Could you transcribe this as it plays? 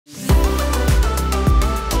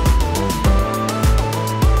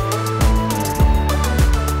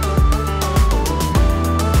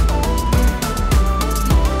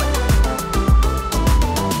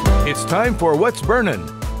time for What's Burnin',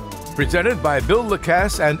 presented by Bill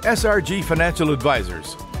Lacasse and SRG Financial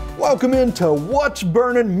Advisors. Welcome into What's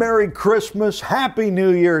Burnin'. Merry Christmas, Happy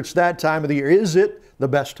New Year. It's that time of the year. Is it the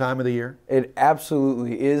best time of the year? It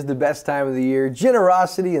absolutely is the best time of the year.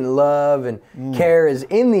 Generosity and love and care is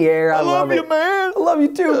in the air. I love you, it. man. I love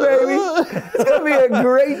you too, baby. It's going to be a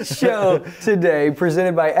great show today,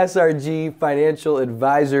 presented by SRG Financial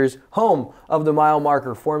Advisors, home of the mile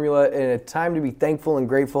marker formula, and a time to be thankful and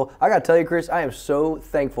grateful. I got to tell you, Chris, I am so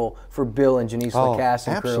thankful for Bill and Jennie Lacasse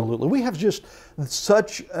and crew. Absolutely. We have just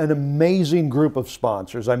such an amazing group of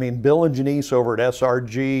sponsors. I mean, Bill and Jennie over at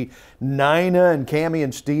SRG, Nina and Cammy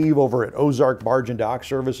and Steve over at Ozark Barge and Dock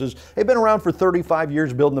Services. They've been around for 35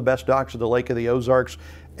 years building the best docks of the Lake of the Ozarks,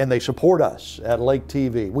 and they support us at Lake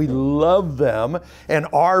TV. We love them. And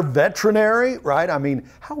our veterinary, right? I mean,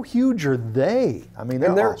 how huge are they? I mean,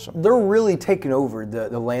 they're awesome. They're really taking over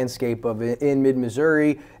the landscape of it in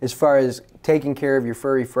mid-Missouri as far as taking care of your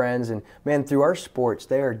furry friends. And man, through our sports,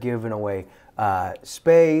 they are giving away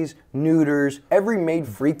spays, neuters, every made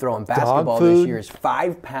free throw in basketball this year is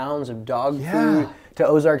 5 pounds of dog food to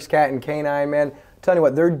Ozarks Cat and Canine, man. Tell you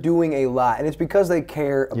what, they're doing a lot, and it's because they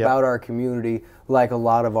care about our community like a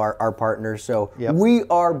lot of our partners. So we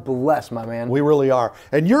are blessed, my man. We really are.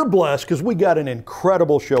 And you're blessed because we got an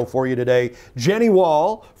incredible show for you today. Jennie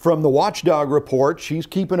Wall from the Watchdawg Report. She's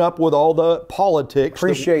keeping up with all the politics.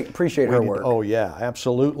 Appreciate her work. Oh, yeah,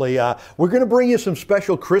 absolutely. We're going to bring you some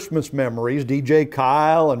special Christmas memories. DJ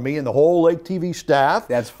Kyle and me and the whole Lake TV staff.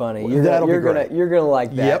 That's funny. You're gonna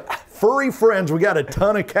like that. Yep. Furry Friends, we got a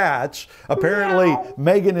ton of cats. Apparently,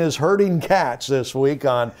 Megan is herding cats this week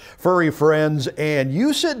on Furry Friends, and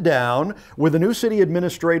you sit down with the new city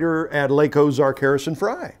administrator at Lake Ozark, Harrison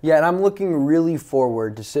Fry. Yeah, and I'm looking really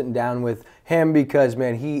forward to sitting down with him because,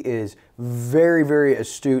 man, he is very, very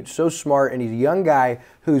astute, so smart, and he's a young guy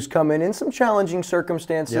who's come in some challenging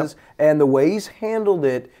circumstances, and the way he's handled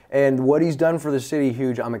it and what he's done for the city,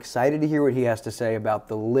 huge. I'm excited to hear what he has to say about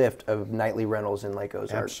the lift of nightly rentals in Lake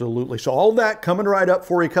Ozark. Absolutely. So all that coming right up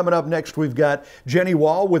for you. Coming up next, we've got Jennie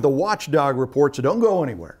Wall with the Watchdawg Report, so don't go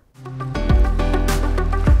anywhere.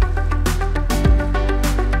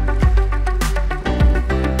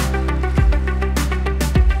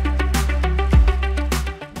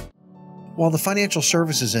 While the financial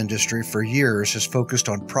services industry for years has focused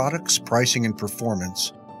on products, pricing, and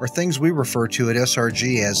performance, or things we refer to at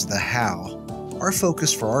SRG as the how, our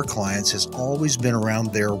focus for our clients has always been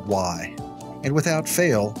around their why. And without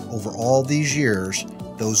fail, over all these years,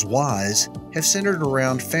 those whys have centered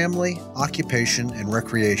around family, occupation, and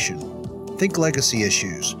recreation. Think legacy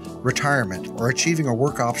issues, retirement, or achieving a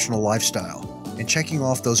work-optional lifestyle, and checking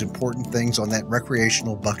off those important things on that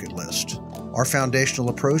recreational bucket list. Our foundational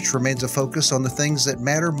approach remains a focus on the things that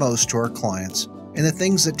matter most to our clients and the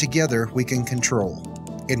things that together we can control.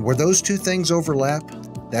 And where those two things overlap,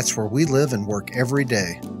 that's where we live and work every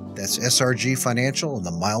day. That's SRG Financial and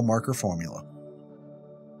the mile marker formula.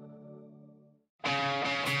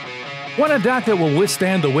 Want a dock that will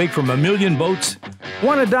withstand the wake from a million boats?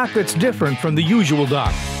 Want a dock that's different from the usual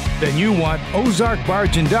dock? Then you want Ozark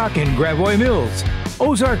Barge and Dock in Gravois Mills.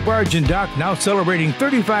 Ozark Barge and Dock now celebrating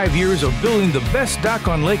 35 years of building the best dock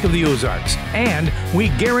on Lake of the Ozarks. And we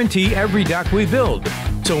guarantee every dock we build.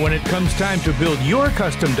 So when it comes time to build your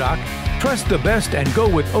custom dock, trust the best and go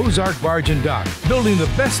with Ozark Barge and Dock, building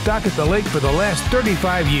the best dock at the lake for the last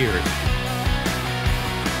 35 years.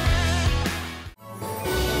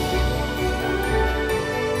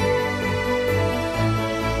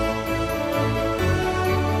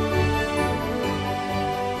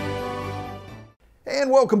 And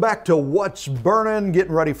welcome back to What's Burnin',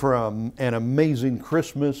 getting ready for an amazing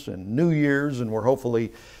Christmas and New Year's, and we're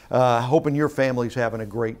hopefully hoping your family's having a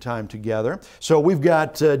great time together. So we've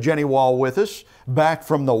got Jennie Wall with us, back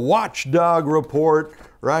from the Watchdawg Report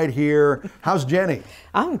right here. How's Jennie?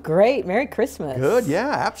 I'm great. Merry Christmas. Good, yeah,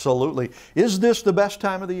 absolutely. Is this the best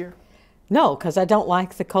time of the year? No, because I don't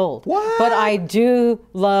like the cold. What? But I do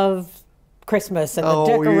love Christmas and the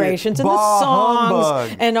decorations and the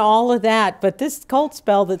songs and all of that. But this cold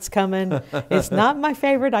spell that's coming is not my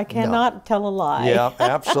favorite. I cannot tell a lie. Yeah,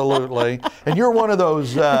 absolutely. And you're one of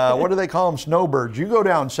those, what do they call them, snowbirds. You go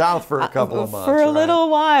down south for a couple of months. For a little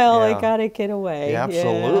while, I got to get away. Yeah,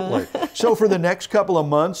 absolutely. So for the next couple of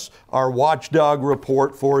months, our Watchdawg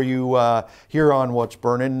Report for you here on What's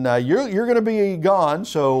Burnin'. You're going to be gone,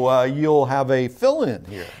 so you'll have a fill-in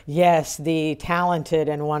here. Yes, the talented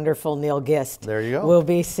and wonderful Neil Gist there you go. will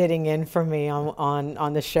be sitting in for me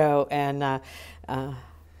on the show, and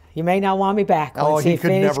you may not want me back. Oh, he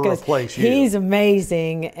could never replace you. He's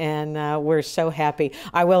amazing, and we're so happy.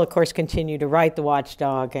 I will, of course, continue to write the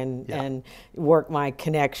Watchdawg and work my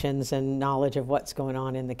connections and knowledge of what's going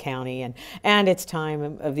on in the county. And it's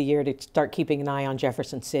time of the year to start keeping an eye on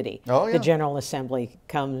Jefferson City. Oh, yeah. The General Assembly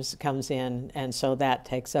comes in, and so that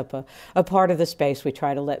takes up a part of the space. We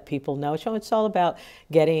try to let people know. So it's all about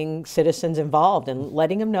getting citizens involved and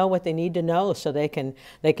letting them know what they need to know so they can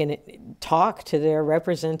talk to their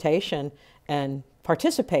representation and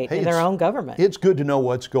participate in their own government. It's good to know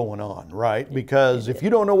what's going on, right? Because if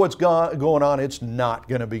you don't know what's going on, it's not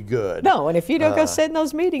going to be good. No, and if you don't go sit in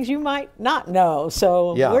those meetings, you might not know.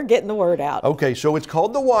 So we're getting the word out. Okay, so it's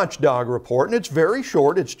called the Watchdawg Report, and it's very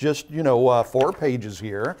short. It's just, 4 pages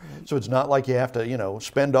here. So it's not like you have to,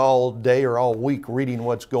 spend all day or all week reading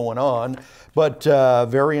what's going on. But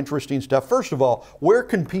very interesting stuff. First of all, where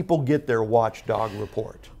can people get their Watchdawg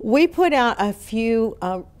Report? We put out a few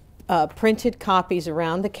printed copies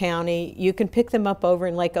around the county. You can pick them up over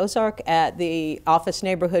in Lake Ozark at the Office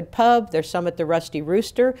Neighborhood Pub. There's some at the Rusty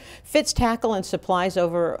Rooster. Fitz Tackle and Supplies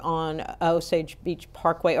over on Osage Beach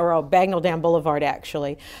Parkway, or Bagnell Dam Boulevard,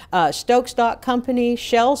 actually. Stokes Dock Company,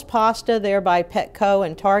 Shell's Pasta there by Petco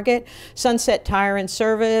and Target. Sunset Tire and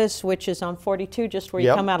Service, which is on 42, just where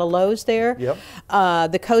you come out of Lowe's there.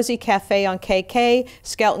 The Cozy Cafe on KK.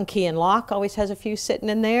 Skelton Key and Lock always has a few sitting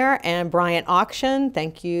in there. And Bryant Auction,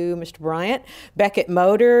 thank you, Mr. Bryant. Beckett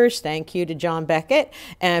Motors, thank you to John Beckett.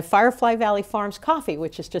 And Firefly Valley Farms Coffee,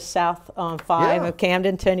 which is just south on 5 of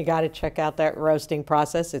Camdenton. You got to check out that roasting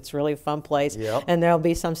process. It's really a fun place. And there'll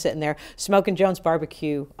be some sitting there. Smokin' Jones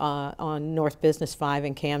Barbecue on North Business 5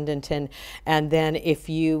 in Camdenton. And then if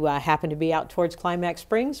you happen to be out towards Climax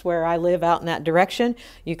Springs, where I live out in that direction,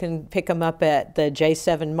 you can pick them up at the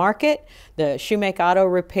J7 Market, the Shoemake Auto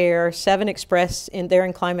Repair, 7 Express there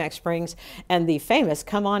in Climax Springs, and the famous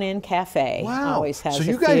Come On In Cafe. Wow. Always has so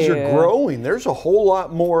you guys are growing. There's a whole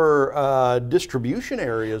lot more distribution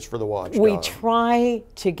areas for the Watchdawg. We try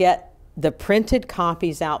to get the printed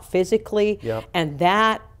copies out physically, and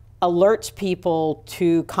that alerts people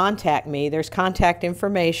to contact me. There's contact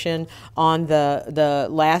information on the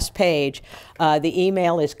last page. The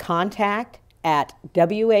email is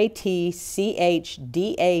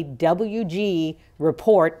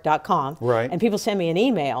contact@watchdawg.report.com. Right. And people send me an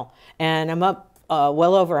email, and I'm up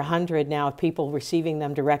well over 100 now of people receiving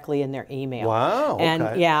them directly in their email. Wow. And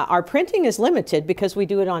our printing is limited because we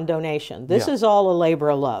do it on donation. This is all a labor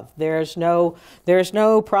of love. There's no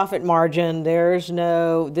profit margin.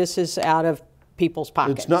 This is out of people's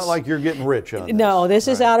pockets. It's not like you're getting rich on this. No, this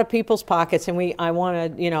is out of people's pockets, and I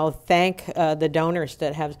want to thank the donors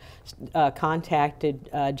that have contacted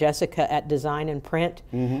Jessica at Design and Print,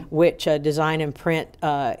 which Design and Print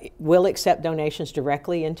will accept donations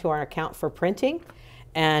directly into our account for printing,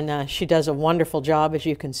 and she does a wonderful job, as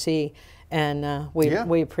you can see. And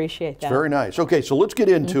we appreciate that. It's very nice. Okay, so let's get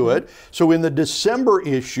into it. So in the December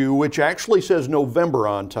issue, which actually says November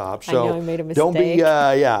on top, so I know I made a mistake. Don't be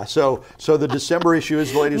So the December issue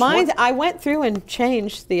is the latest. I went through and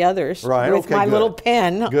changed the others with my little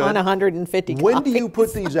pen on 150 copies. When do you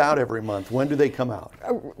put these out every month? When do they come out?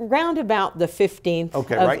 Around about the 15th of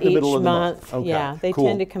right in the middle each of the month. Okay, yeah, they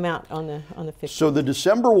tend to come out on the 15th. So the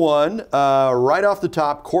December one, right off the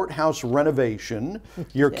top, Courthouse renovation.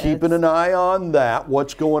 You're keeping an eye on that.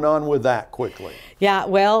 What's going on with that quickly? Yeah,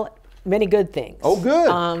 well, many good things. Oh, good.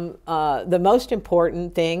 The most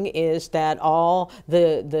important thing is that all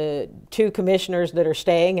the 2 commissioners that are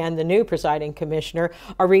staying and the new presiding commissioner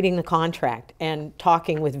are reading the contract and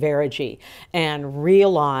talking with Verigy and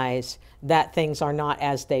realize that things are not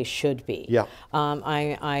as they should be. Yeah.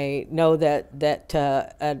 I know that at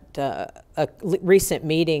a recent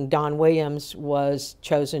meeting, Don Williams was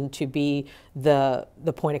chosen to be the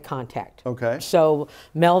point of contact. Okay. So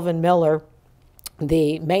Melvin Miller,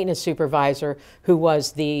 the maintenance supervisor, who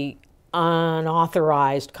was the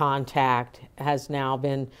unauthorized contact, has now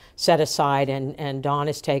been set aside, and Don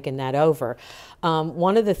has taken that over.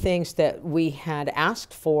 One of the things that we had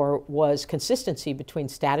asked for was consistency between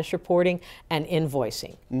status reporting and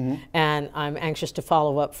invoicing. And I'm anxious to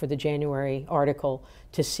follow up for the January article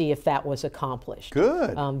to see if that was accomplished.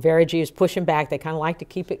 Good. Verigy is pushing back. They kind of like to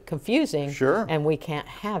keep it confusing. Sure. And we can't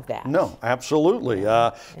have that. No, absolutely.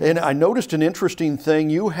 And I noticed an interesting thing.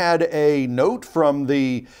 You had a note from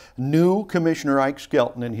the new Commissioner Ike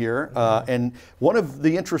Skelton in here, and And one of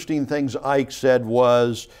the interesting things Ike said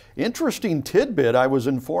was, interesting tidbit, I was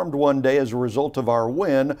informed one day as a result of our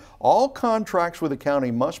win, all contracts with the county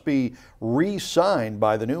must be re-signed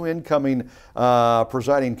by the new incoming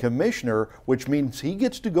presiding commissioner, which means he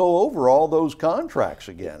gets to go over all those contracts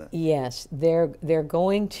again. Yes, they're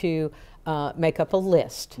going to make up a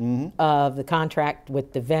list of the contract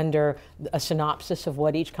with the vendor, a synopsis of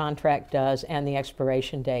what each contract does, and the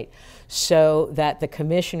expiration date, so that the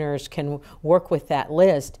commissioners can work with that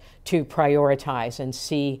list to prioritize and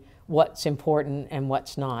see what's important and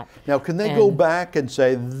what's not. Now, can they go back and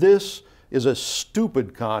say, this is a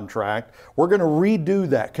stupid contract, we're going to redo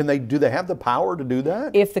that? Do they have the power to do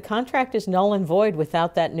that? If the contract is null and void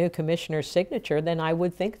without that new commissioner's signature, then I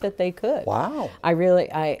would think that they could. Wow.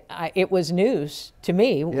 It was news to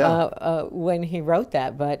me when he wrote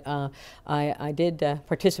that, but I did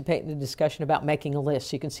participate in the discussion about making a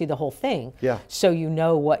list so you can see the whole thing, so you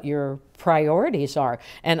know what your priorities are.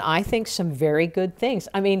 And I think some very good things.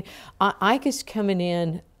 I mean, Ike is coming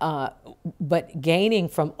in but gaining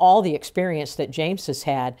from all the experience that James has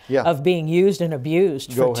had of being used and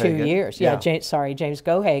abused for 2 years. James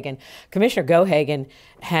Gohagan. Commissioner Gohagan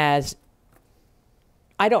has,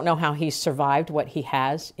 I don't know how he's survived what he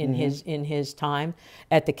has in his time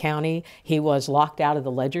at the county. He was locked out of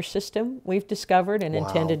the ledger system, we've discovered, and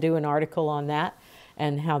intend to do an article on that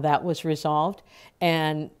and how that was resolved,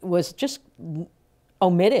 and was just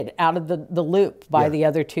omitted out of the loop by the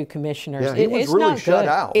other two commissioners. Yeah, he was really shut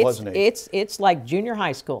out, wasn't he? It's like junior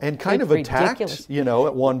high school. And kind of attacked, you know,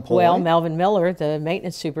 at one point. Well, Melvin Miller, the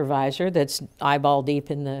maintenance supervisor that's eyeball deep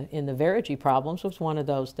in the Verigy problems, was one of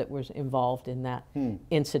those that was involved in that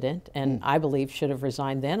incident, and I believe should have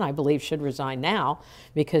resigned then. I believe should resign now,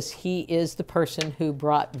 because he is the person who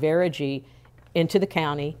brought Verigy into the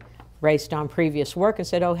county, based on previous work, and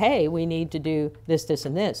said, oh, hey, we need to do this, this,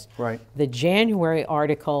 and this. Right. The January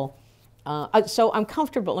article, so I'm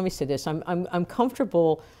comfortable, let me say this, I'm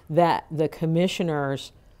comfortable that the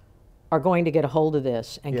commissioners are going to get a hold of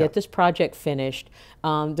this and get this project finished.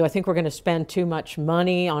 Do I think we're going to spend too much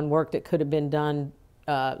money on work that could have been done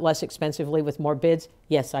less expensively with more bids?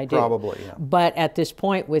 Yes, I do. Probably, yeah. But at this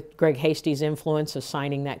point, with Greg Hasty's influence of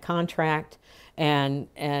signing that contract, and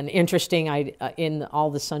interesting, in all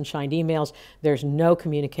the Sunshined emails, there's no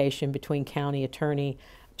communication between County Attorney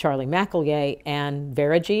Charlie McElgay and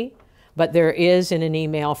Verigy, but there is in an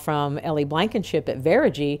email from Ellie Blankenship at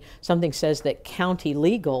Verigy, something says that County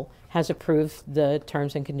Legal has approved the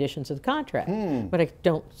terms and conditions of the contract. But I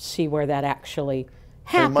don't see where that actually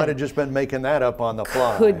happened. They might have just been making that up on the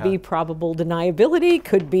fly. Could be probable deniability,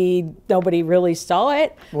 could be nobody really saw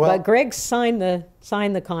it, but Greg signed the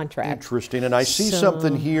contract. Interesting, and I see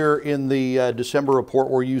something here in the December report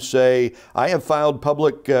where you say, I have filed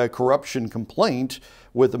public corruption complaint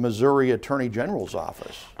with the Missouri Attorney General's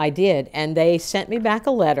office. I did, and they sent me back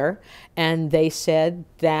a letter, and they said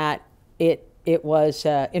that it was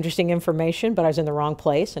interesting information, but I was in the wrong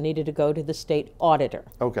place. I needed to go to the state auditor.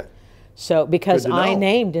 Okay. So, because I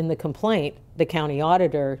named in the complaint the county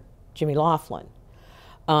auditor, Jimmy Laughlin,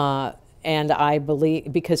 and I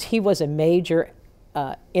believe, because he was a major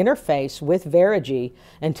interface with Verigy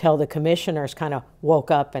until the commissioners kind of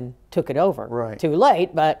woke up and took it over. Right. Too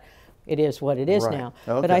late, but it is what it is now.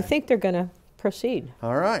 Okay. But I think they're going to proceed.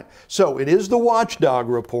 All right. So it is the Watchdawg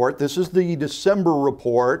report. This is the December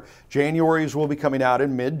report. January's will be coming out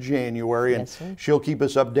in mid-January, and she'll keep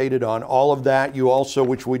us updated on all of that. You also,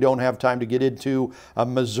 which we don't have time to get into, a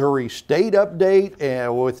Missouri State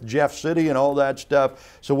update with Jeff City and all that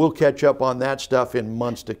stuff. So we'll catch up on that stuff in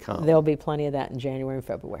months to come. There'll be plenty of that in January and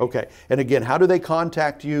February. Okay. And again, how do they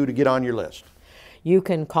contact you to get on your list? You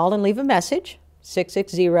can call and leave a message,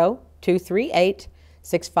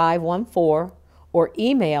 660-238-6514, or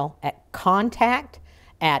email at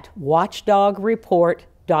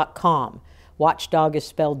contact@watchdawgreport.com. Watchdawg is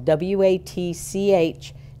spelled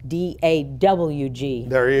WATCHDAWG.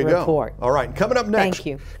 There you report. Go. All right, coming up next, Thank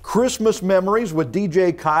you. Christmas memories with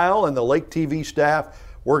DJ Kyle and the Lake TV staff.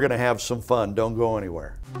 We're going to have some fun. Don't go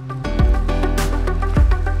anywhere.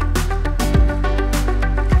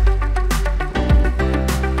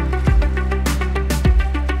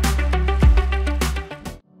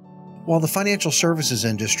 While the financial services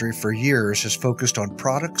industry for years has focused on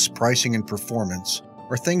products, pricing, and performance,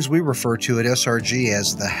 or things we refer to at SRG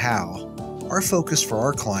as the how, our focus for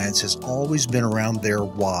our clients has always been around their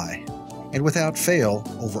why. And without fail,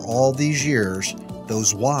 over all these years,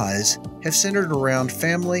 those whys have centered around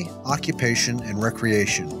family, occupation, and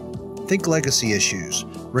recreation. Think legacy issues,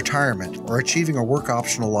 retirement, or achieving a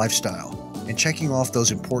work-optional lifestyle, and checking off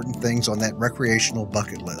those important things on that recreational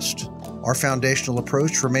bucket list. Our foundational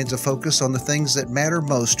approach remains a focus on the things that matter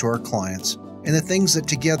most to our clients and the things that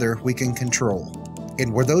together we can control.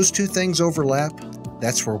 And where those two things overlap,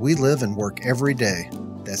 that's where we live and work every day.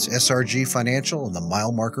 That's SRG Financial and the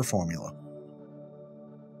mile marker formula.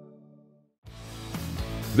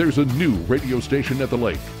 There's a new radio station at the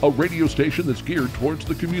lake, a radio station that's geared towards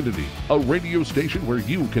the community, a radio station where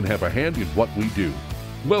you can have a hand in what we do.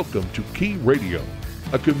 Welcome to Key Radio,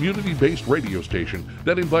 a community-based radio station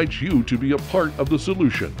that invites you to be a part of the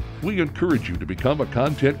solution. We encourage you to become a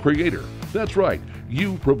content creator. That's right,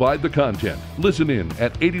 you provide the content. Listen in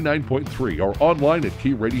at 89.3 or online at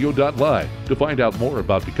keyradio.live. To find out more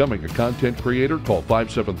about becoming a content creator, call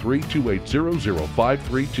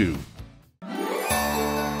 573-280-0532.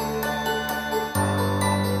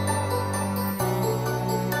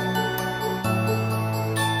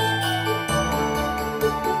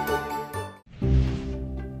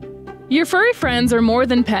 Your furry friends are more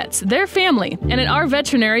than pets, they're family, and at our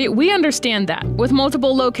veterinary, we understand that. With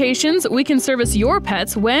multiple locations, we can service your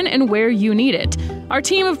pets when and where you need it. Our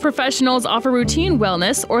team of professionals offer routine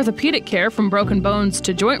wellness, orthopedic care from broken bones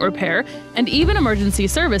to joint repair, and even emergency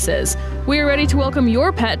services. We are ready to welcome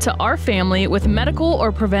your pet to our family with medical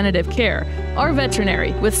or preventative care. Our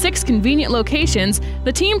veterinary, with 6 convenient locations,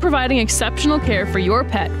 the team providing exceptional care for your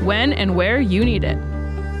pet when and where you need it.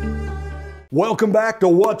 Welcome back to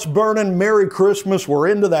What's Burnin'. Merry Christmas. We're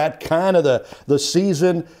into that kind of the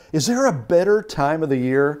season. Is there a better time of the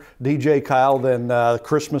year, DJ Kyle, than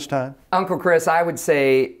Christmas time? Uncle Chris, I would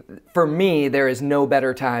say for me, there is no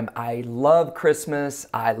better time. I love Christmas.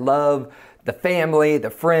 I love the family, the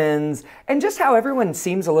friends, and just how everyone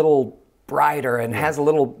seems a little brighter and has a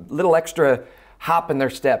little extra hop in their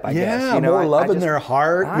step, I guess. Yeah, more love in their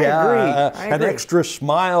heart. I agree. An extra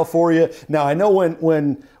smile for you. Now, I know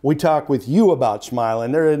when we talk with you about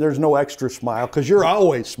smiling, there's no extra smile because you're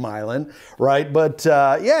always smiling, right? But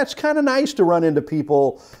yeah, it's kind of nice to run into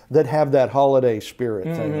people that have that holiday spirit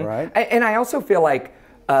thing, right? And I also feel like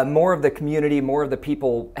more of the community, more of the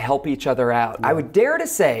people help each other out. Yeah. I would dare to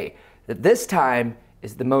say that this time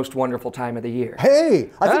is the most wonderful time of the year. Hey,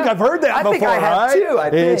 I think I've heard that before, I think I have too, I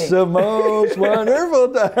think. It's the most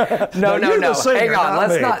wonderful time. No. Hang on,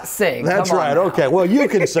 let's not sing. That's right, okay. Well, you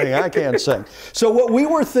can sing, I can't sing. So what we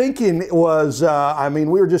were thinking was, we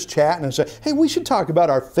were just chatting and said, hey, we should talk about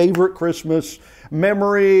our favorite Christmas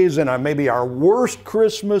memories and maybe our worst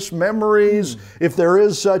Christmas memories, if there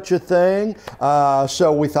is such a thing.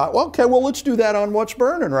 So we thought, well, let's do that on What's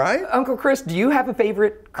Burnin', right? Uncle Chris, do you have a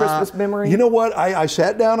favorite Christmas memory? You know what? I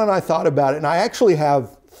sat down and I thought about it, and I actually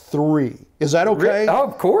have 3. Is that okay? Oh,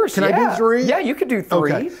 of course. Can I do 3? Yeah, you could do 3.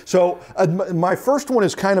 Okay. So my first one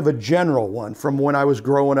is kind of a general one from when I was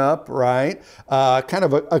growing up, right? Kind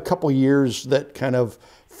of a couple years that kind of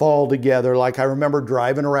fall together. Like I remember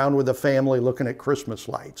driving around with a family looking at Christmas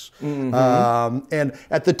lights. And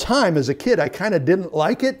at the time as a kid, I kind of didn't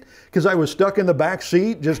like it because I was stuck in the back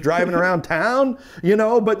seat just driving around town,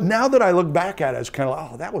 but now that I look back at it, it's kind of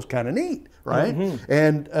like, oh, that was kind of neat, right?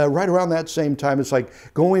 And right around that same time, it's like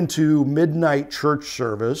going to midnight church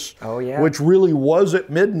service, which really was at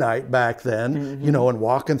midnight back then, and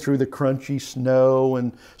walking through the crunchy snow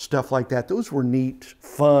and stuff like that. Those were neat,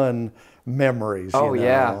 fun memories.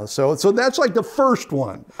 Yeah. So that's like the first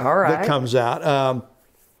one that comes out.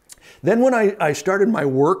 Then when I started my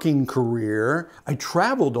working career, I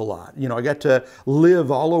traveled a lot. I got to live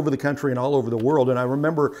all over the country and all over the world. And I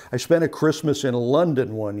remember I spent a Christmas in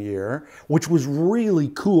London one year, which was really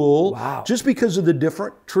cool. Wow. Just because of the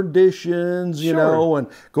different traditions, you know, and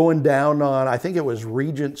going down on, I think it was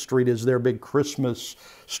Regent Street is their big Christmas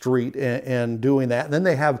street, and doing that. And then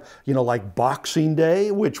they have, like Boxing Day,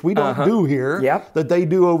 which we don't do here, that they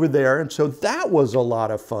do over there. And so that was a lot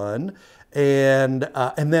of fun. And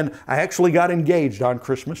then I actually got engaged on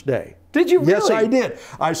Christmas Day. Did you really? Yes, I did.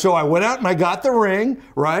 So I went out and I got the ring,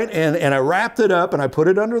 right? And I wrapped it up and I put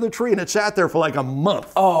it under the tree and it sat there for like a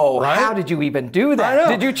month. Oh, right? How did you even do that?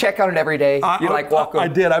 Did you check on it every day? You walk over? I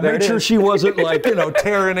did. I made sure she wasn't like,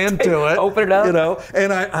 tearing into it. Open it up.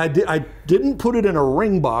 And I didn't put it in a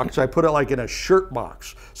ring box. I put it like in a shirt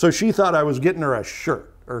box. So she thought I was getting her a shirt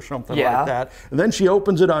or something like that. And then she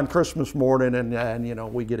opens it on Christmas morning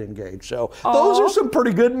and we get engaged. So those are some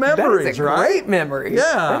pretty good memories, that is a right? Great memory.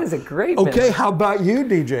 Yeah. That is a great memory. Okay, how about you,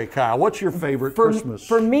 DJ Kyle? What's your favorite Christmas?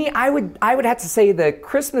 For me, I would have to say the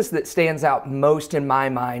Christmas that stands out most in my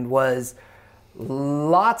mind was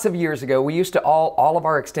lots of years ago. We used to all of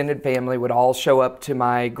our extended family would all show up to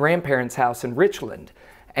my grandparents' house in Richland.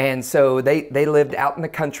 And so they lived out in the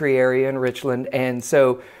country area in Richland. And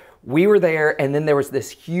so we were there, and then there was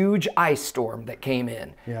this huge ice storm that came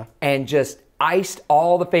in and just iced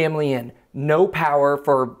all the family in. no power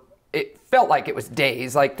for, it felt like it was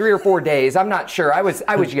days, like 3 or 4 days. I'm not sure. I was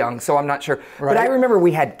young, so I'm not sure. Right. But I remember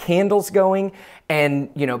we had candles going, and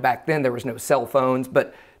you know, back then there was no cell phones,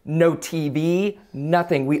 but no TV,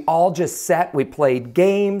 nothing. We all just sat, we played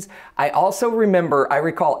games. I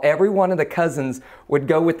recall every one of the cousins would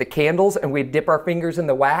go with the candles and we'd dip our fingers in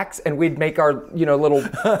the wax and we'd make our, you know, little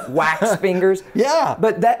wax fingers. Yeah.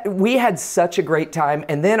 But we had such a great time.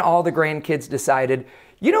 And then all the grandkids decided,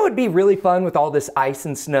 you know, it'd be really fun with all this ice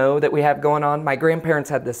and snow that we have going on. My grandparents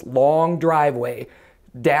had this long driveway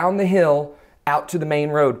down the hill out to the main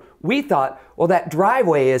road. We thought, well, that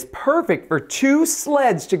driveway is perfect for 2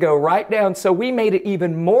 sleds to go right down. So we made it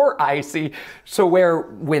even more icy. So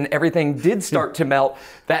when everything did start to melt,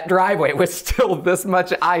 that driveway was still this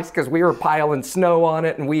much ice because we were piling snow on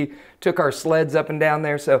it and we took our sleds up and down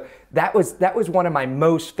there. So that was one of my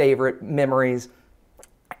most favorite memories.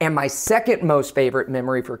 And my second most favorite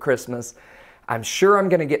memory for Christmas, I'm sure I'm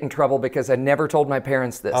going to get in trouble because I never told my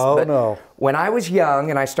parents this. Oh, no. When I was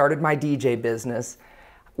young and I started my DJ business,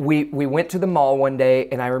 we went to the mall one day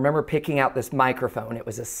and I remember picking out this microphone. It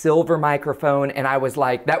was a silver microphone and I was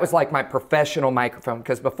like, that was like my professional microphone,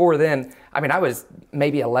 because before then, I mean, I was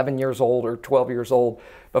maybe 11 years old or 12 years old.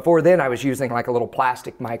 Before then I was using like a little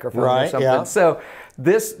plastic microphone or something. Yeah. So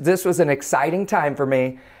this was an exciting time for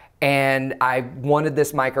me and I wanted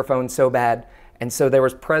this microphone so bad. And so there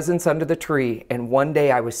was presents under the tree, and one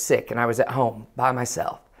day I was sick and I was at home by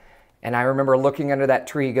myself. And I remember looking under that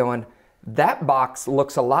tree going, that box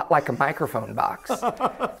looks a lot like a microphone box.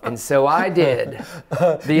 And so I did.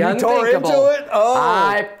 The unthinkable. Tore into it? Oh.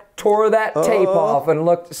 I tore that tape off and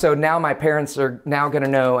looked. So now my parents are now going to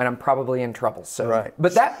know, and I'm probably in trouble. So, right.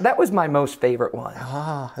 But that was my most favorite one.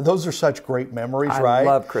 Those are such great memories, I right? I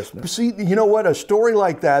love Christmas. See, you know what? A story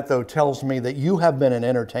like that, though, tells me that you have been an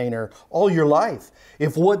entertainer all your life.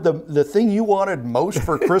 If what the thing you wanted most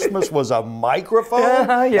for Christmas was a microphone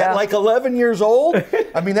at like 11 years old,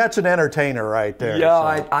 I mean, that's an entertainer right there.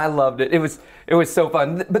 Yeah, so. I loved it. It was so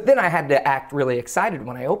fun. But then I had to act really excited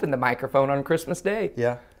when I opened the microphone on Christmas Day.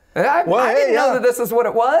 Yeah. I didn't know that this is what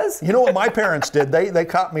it was. You know what my parents did? They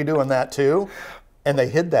caught me doing that too. And they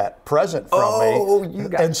hid that present from me.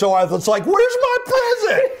 And so I was like, where's my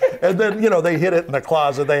present? And then, you know, they hid it in the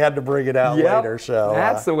closet. They had to bring it out later. So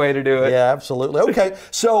that's the way to do it. Yeah, absolutely. Okay,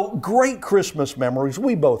 so great Christmas memories.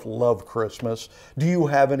 We both love Christmas. Do you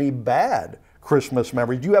have any bad Christmas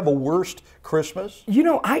memories? Do you have a worst Christmas? You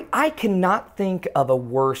know, I cannot think of a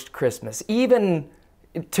worst Christmas.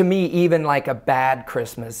 To me, even like a bad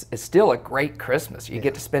Christmas is still a great Christmas. You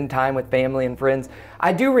get to spend time with family and friends.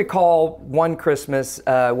 I do recall one Christmas,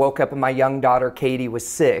 woke up and my young daughter Katie was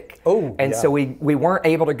sick. So we weren't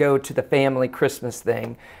able to go to the family Christmas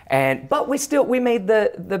thing. But we made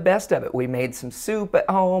the best of it. We made some soup at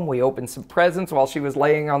home. We opened some presents while she was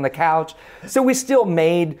laying on the couch. So we still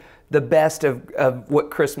made the best of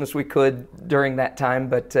what Christmas we could during that time.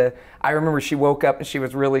 But I remember she woke up and she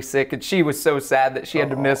was really sick and she was so sad that she had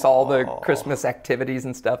to miss all the Christmas activities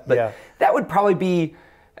and stuff. But that would probably be,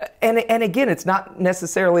 and again, it's not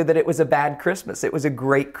necessarily that it was a bad Christmas. It was a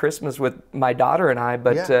great Christmas with my daughter and I,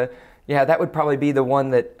 but that would probably be the one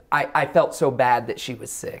that I felt so bad that she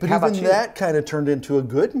was sick. But how even about you? That kind of turned into a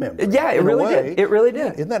good memory. Yeah, it really did. It really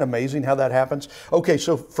did. Isn't that amazing how that happens? Okay,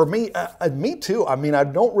 so for me, me too. I mean, I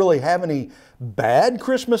don't really have any bad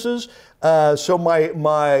Christmases. So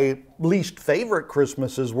my least favorite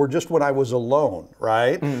Christmases were just when I was alone,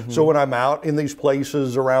 right? Mm-hmm. So when I'm out in these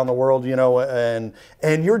places around the world, you know,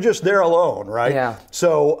 and you're just there alone, right? Yeah.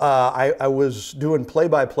 So I was doing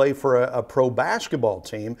play-by-play for a pro basketball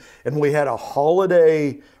team, and we had a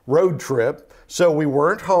holiday road trip. So we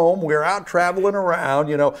weren't home, we were out traveling around,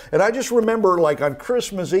 you know, and I just remember like on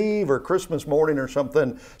Christmas Eve or Christmas morning or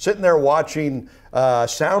something, sitting there watching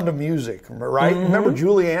Sound of Music, right? Mm-hmm. Remember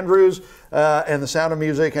Julie Andrews and the Sound of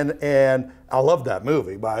Music, and I love that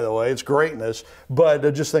movie, by the way, it's greatness,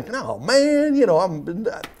 but just thinking, oh man, you know,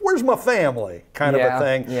 where's my family, kind of a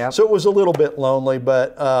thing. Yeah. So it was a little bit lonely,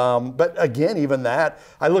 but again, even that,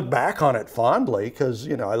 I look back on it fondly because,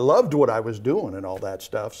 you know, I loved what I was doing and all that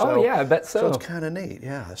stuff. So, I bet so. So it's kind of neat,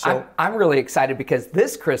 yeah. So I'm really excited because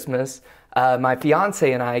this Christmas, my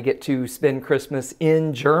fiance and I get to spend Christmas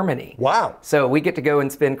in Germany. Wow. So we get to go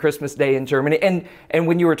and spend Christmas Day in Germany. And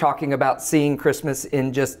when you were talking about seeing Christmas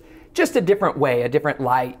in just, just a different way, a different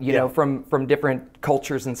light, you know, from different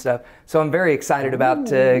cultures and stuff. So I'm very excited about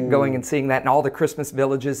going and seeing that, and all the Christmas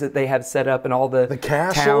villages that they have set up, and all the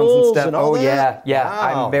castles towns and stuff. and all that? Yeah.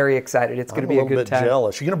 Wow. I'm very excited. It's going to be a good time. I'm a little bit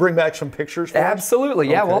jealous. You going to bring back some pictures for us? Absolutely,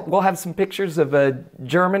 yeah. Okay. We'll have some pictures of a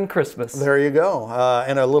German Christmas. There you go,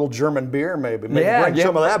 and a little German beer, maybe. Maybe bring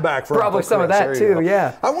some of that back for probably Uncle some of Chris. that There you too. go.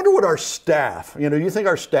 Yeah. I wonder what our staff. You know, do you think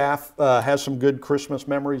our staff has some good Christmas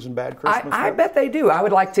memories and bad Christmas memories? I bet they do. I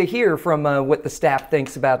would like to hear from what the staff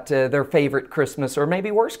thinks about their favorite Christmas, or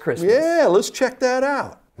maybe worst Christmas. Yeah, let's check that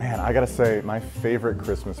out. Man, I gotta say, my favorite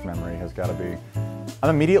Christmas memory has gotta be, I'm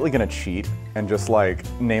immediately gonna cheat and just like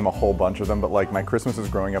name a whole bunch of them, but like my Christmases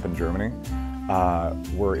growing up in Germany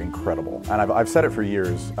were incredible. And I've said it for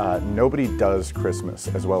years, nobody does Christmas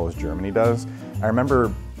as well as Germany does. I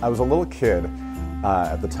remember I was a little kid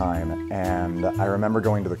at the time, and I remember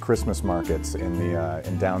going to the Christmas markets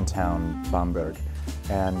in downtown Bamberg,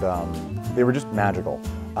 and they were just magical.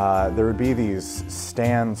 There would be these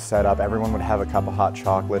stands set up, everyone would have a cup of hot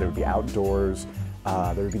chocolate, it would be outdoors.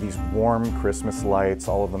 There would be these warm Christmas lights,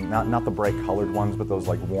 all of them, not the bright colored ones, but those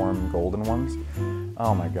like warm golden ones.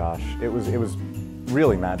 Oh my gosh, it was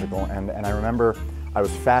really magical, and I remember I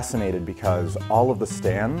was fascinated because all of the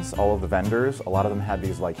stands, all of the vendors, a lot of them had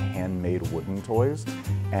these like handmade wooden toys,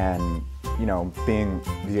 and you know, being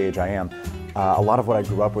the age I am, a lot of what I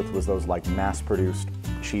grew up with was those like mass-produced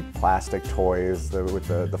cheap plastic toys with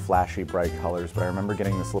the flashy bright colors, but I remember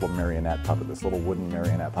getting this little marionette puppet, this little wooden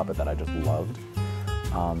marionette puppet that I just loved.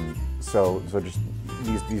 So just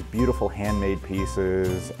these beautiful handmade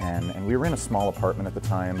pieces, and we were in a small apartment at the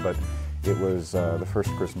time, but it was the first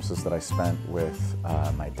Christmases that I spent with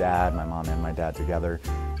my dad, my mom and my dad together.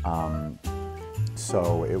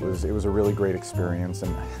 So it was a really great experience,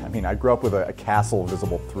 and I mean, I grew up with a castle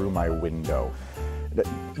visible through my window.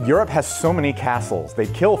 Europe has so many castles.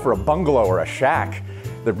 They'd kill for a bungalow or a shack.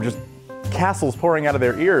 They're just castles pouring out of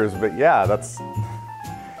their ears, but yeah,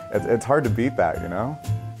 it's hard to beat that, you know?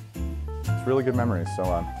 It's really good memories, so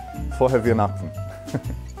frohe Weihnachten.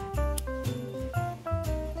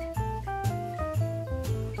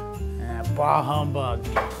 Bah humbug.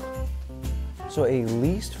 So a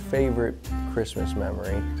least favorite Christmas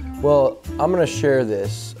memory. Well, I'm gonna share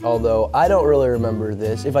this, although I don't really remember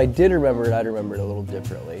this. If I did remember it, I'd remember it a little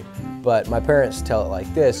differently. But my parents tell it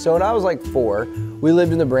like this. So when I was like 4, we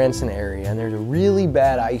lived in the Branson area, and there's a really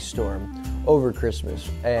bad ice storm over Christmas.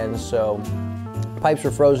 And so pipes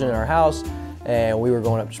were frozen in our house, and we were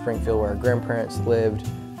going up to Springfield where our grandparents lived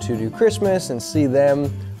to do Christmas and see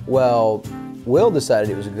them. Well, Will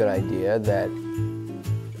decided it was a good idea that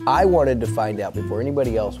I wanted to find out before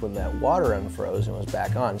anybody else when that water unfroze and was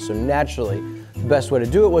back on. So naturally, the best way to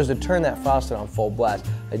do it was to turn that faucet on full blast.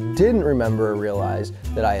 I didn't remember or realize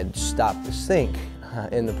that I had stopped the sink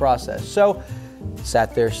in the process. So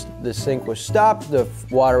sat there, the sink was stopped, the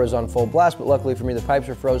water was on full blast, but luckily for me the pipes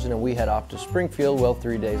were frozen and we head off to Springfield. Well,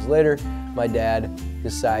 3 days later, my dad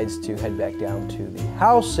decides to head back down to the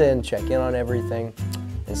house and check in on everything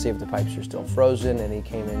and see if the pipes are still frozen, and he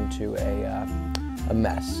came into a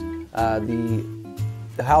mess.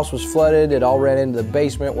 The house was flooded, it all ran into the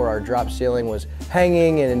basement where our drop ceiling was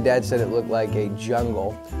hanging, and Dad said it looked like a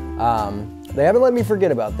jungle. They haven't let me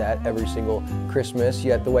forget about that every single Christmas,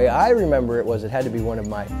 yet the way I remember it was it had to be one of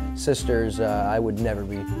my sisters. I would never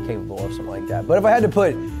be capable of something like that. But if I had to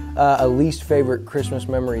put a least favorite Christmas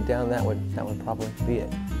memory down, that would probably be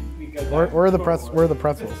it. Where are the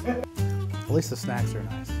pretzels? At least the snacks are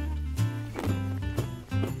nice.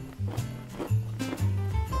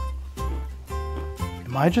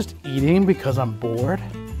 Am I just eating because I'm bored?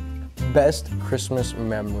 Best Christmas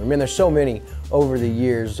memory. I mean, there's so many over the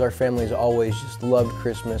years. Our family's always just loved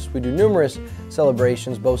Christmas. We do numerous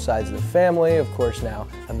celebrations, both sides of the family. Of course, now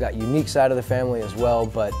I've got unique side of the family as well,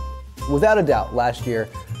 but without a doubt, last year,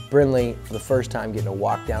 Brinley, for the first time, getting to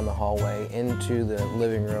walk down the hallway into the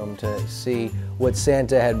living room to see what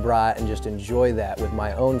Santa had brought and just enjoy that with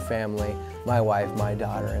my own family, my wife, my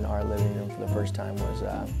daughter, in our living room for the first time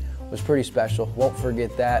was pretty special. Won't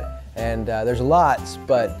forget that. And there's lots,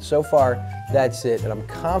 but so far, that's it. And I'm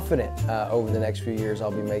confident over the next few years,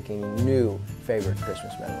 I'll be making new favorite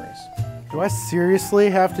Christmas memories. Do I seriously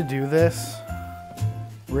have to do this?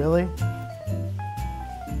 Really?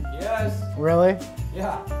 Yes. Really?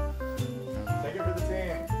 Yeah. Take it for the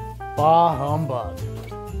team. Bah humbug.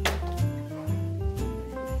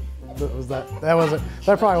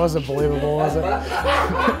 That probably wasn't believable, was it?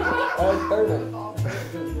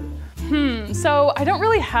 So I don't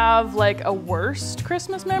really have like a worst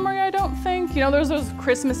Christmas memory, I don't think. You know, there's those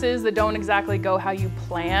Christmases that don't exactly go how you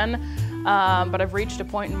plan. but I've reached a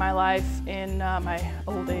point in my life, in my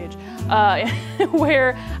old age,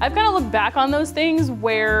 where I've kind of looked back on those things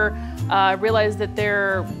where I realized that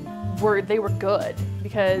they were good,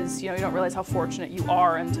 because you don't realize how fortunate you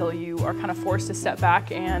are until you are kind of forced to step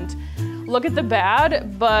back and look at the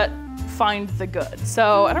bad, but find the good.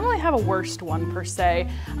 So I don't really have a worst one per se.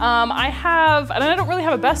 And I don't really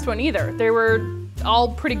have a best one either. They were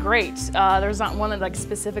all pretty great. There's not one that like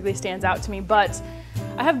specifically stands out to me, but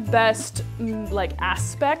I have best like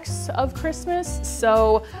aspects of Christmas.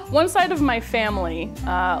 So one side of my family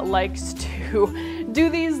likes to do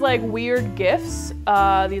these like weird gifts,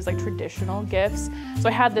 these like traditional gifts. So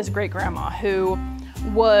I had this great grandma who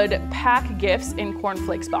would pack gifts in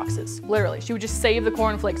cornflakes boxes. Literally, she would just save the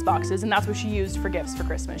cornflakes boxes, and that's what she used for gifts for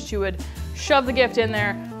Christmas. She would shove the gift in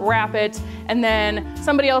there, wrap it, and then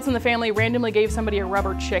somebody else in the family randomly gave somebody a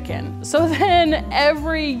rubber chicken. So then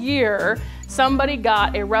every year, somebody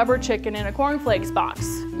got a rubber chicken in a cornflakes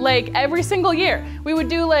box. Like every single year. We would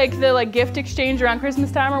do like the gift exchange around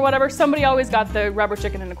Christmas time or whatever. Somebody always got the rubber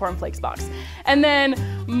chicken in a cornflakes box. And then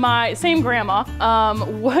my same grandma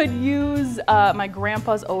would use my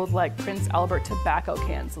grandpa's old like Prince Albert tobacco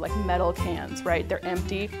cans, like metal cans, right? They're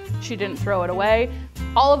empty. She didn't throw it away.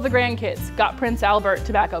 All of the grandkids got Prince Albert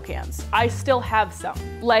tobacco cans. I still have some.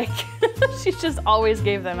 Like she just always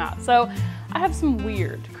gave them out. So I have some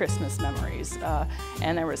weird Christmas memories,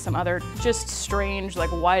 and there was some other just strange, like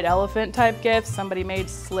white elephant type gifts. Somebody made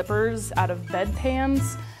slippers out of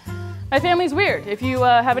bedpans. My family's weird. If you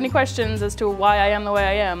have any questions as to why I am the way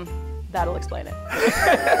I am, that'll explain it.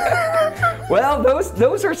 Well,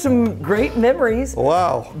 those are some great memories.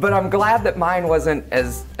 Wow. But I'm glad that mine wasn't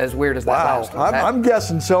as weird as that last one. I'm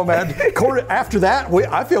guessing so, man. After that,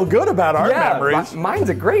 I feel good about our memories. Mine's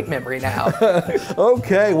a great memory now.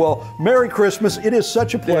 Okay, well, Merry Christmas. It is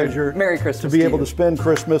such a pleasure Merry Christmas to be able to spend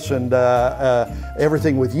Christmas and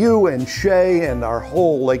everything with you and Shay and our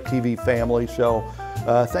whole Lake TV family. So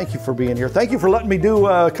thank you for being here. Thank you for letting me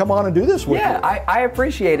come on and do this with you. Yeah, I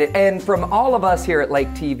appreciate it. And from all of us here at Lake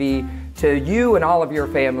TV, to you and all of your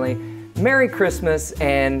family, Merry Christmas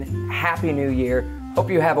and Happy New Year.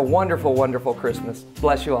 Hope you have a wonderful, wonderful Christmas.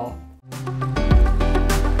 Bless you all.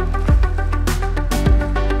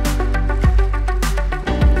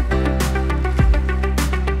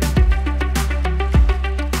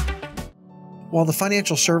 While the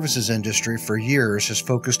financial services industry for years has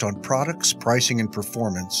focused on products, pricing, and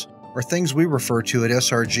performance, or things we refer to at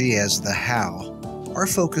SRG as the how, our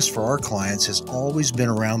focus for our clients has always been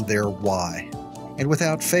around their why. And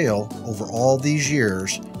without fail, over all these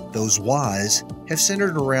years, those whys have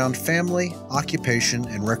centered around family, occupation,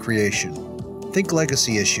 and recreation. Think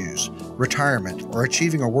legacy issues, retirement, or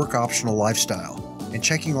achieving a work optional lifestyle, and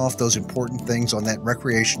checking off those important things on that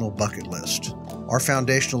recreational bucket list. Our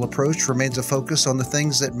foundational approach remains a focus on the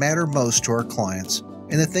things that matter most to our clients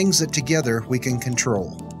and the things that together we can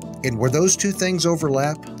control. And where those two things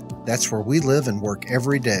overlap, that's where we live and work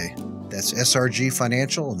every day. That's SRG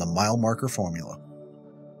Financial and the Mile Marker Formula.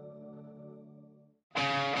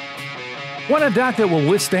 Want a dock that will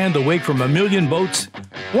withstand the wake from a million boats?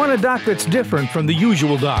 Want a dock that's different from the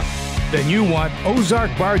usual dock? Then you want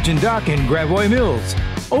Ozark Barge and Dock in Gravois Mills.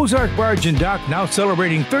 Ozark Barge and Dock now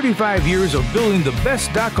celebrating 35 years of building the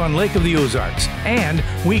best dock on Lake of the Ozarks. And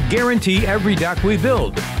we guarantee every dock we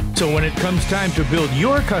build. So when it comes time to build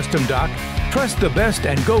your custom dock, trust the best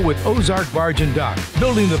and go with Ozark Barge and Dock,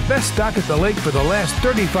 building the best dock at the lake for the last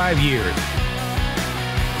 35 years.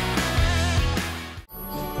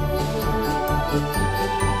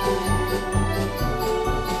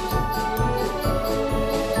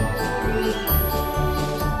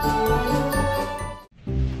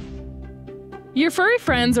 Your furry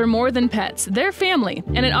friends are more than pets, they're family,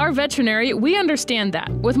 and at our veterinary, we understand that.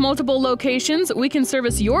 With multiple locations, we can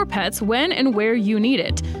service your pets when and where you need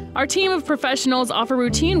it. Our team of professionals offer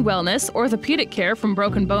routine wellness, orthopedic care from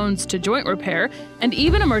broken bones to joint repair, and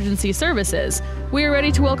even emergency services. We are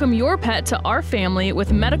ready to welcome your pet to our family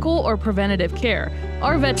with medical or preventative care.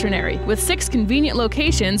 Our veterinary, with 6 convenient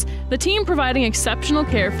locations, the team providing exceptional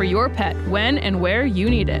care for your pet when and where you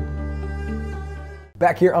need it.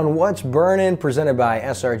 Back here on What's Burnin', presented by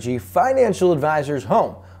SRG Financial Advisors,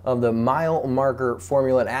 home of the Mile Marker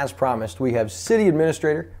Formula. And as promised, we have City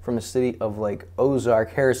Administrator from the City of Lake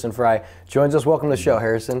Ozark, Harrison Fry, joins us. Welcome to the show,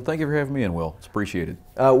 Harrison. Thank you for having me in, Will. It's appreciated.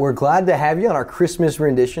 We're glad to have you on our Christmas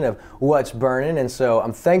rendition of What's Burnin', and so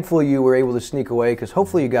I'm thankful you were able to sneak away because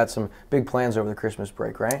hopefully you got some big plans over the Christmas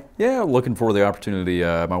break, right? Yeah, looking for the opportunity.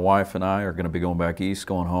 My wife and I are going to be going back east,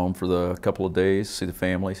 going home for the couple of days, see the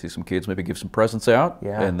family, see some kids, maybe give some presents out,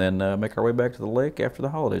 and then make our way back to the lake after the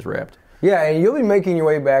holidays wrapped. Yeah, and you'll be making your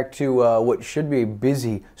way back to what should be a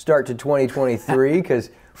busy start to 2023,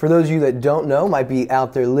 because for those of you that don't know, might be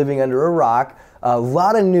out there living under a rock, a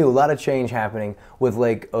lot of change happening with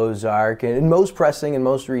Lake Ozark. And most pressing and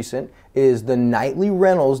most recent is the nightly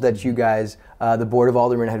rentals that you guys, the Board of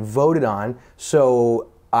Aldermen, had voted on.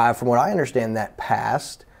 So from what I understand, that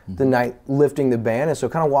passed the night lifting the ban. And so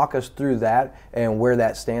kind of walk us through that and where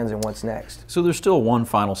that stands and what's next. So there's still one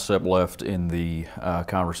final step left in the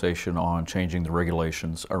conversation on changing the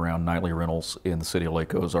regulations around nightly rentals in the city of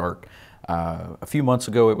Lake Ozark. A few months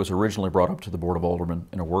ago, it was originally brought up to the Board of Aldermen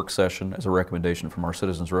in a work session as a recommendation from our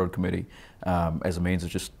Citizens Road Committee as a means of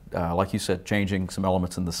just, like you said, changing some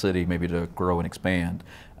elements in the city, maybe to grow and expand.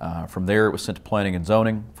 From there, it was sent to Planning and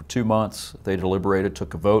Zoning for 2 months. They deliberated,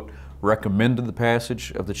 took a vote, recommended the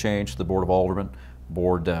passage of the change to the Board of Aldermen. The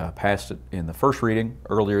board passed it in the first reading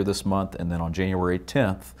earlier this month, and then on January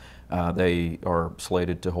 10th, they are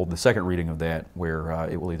slated to hold the second reading of that, where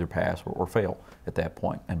it will either pass or fail at that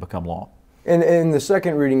point and become law. And in the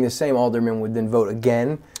second reading, the same alderman would then vote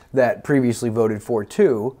again that previously voted for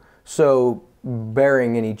too. So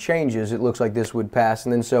bearing any changes, it looks like this would pass.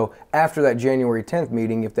 And then so after that January 10th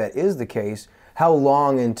meeting, if that is the case, how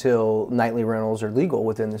long until nightly rentals are legal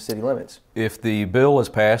within the city limits? If the bill is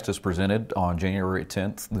passed as presented on January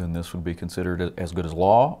 10th, then this would be considered as good as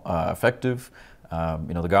law, effective,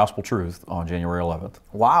 the gospel truth on January 11th.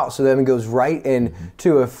 Wow, so then it goes right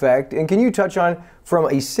into effect. And can you touch on, from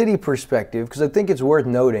a city perspective, because I think it's worth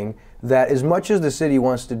noting that as much as the city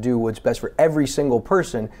wants to do what's best for every single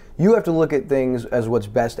person, you have to look at things as what's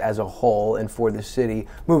best as a whole and for the city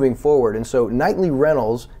moving forward. And so nightly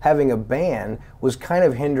rentals, having a ban, was kind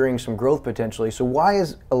of hindering some growth potentially. So why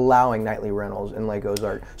is allowing nightly rentals in Lake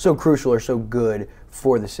Ozark so crucial or so good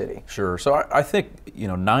for the city? Sure. So I think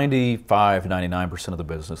 95, 99% of the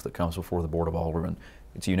business that comes before the Board of Aldermen,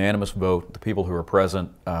 it's a unanimous vote. The people who are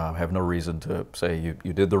present have no reason to say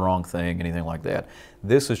you did the wrong thing, anything like that.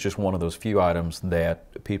 This is just one of those few items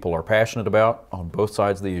that people are passionate about on both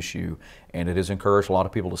sides of the issue, and it has encouraged a lot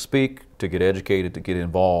of people to speak, to get educated, to get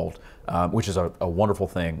involved, which is a wonderful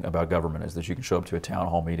thing about government, is that you can show up to a town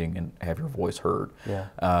hall meeting and have your voice heard. Yeah.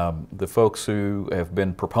 The folks who have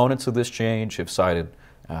been proponents of this change have cited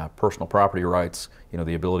personal property rights,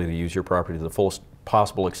 the ability to use your property to the fullest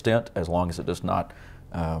possible extent, as long as it does not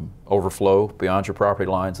overflow beyond your property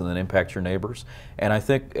lines and then impact your neighbors. And I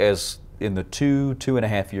think as in the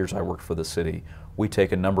 2.5 years I worked for the city, we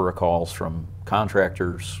take a number of calls from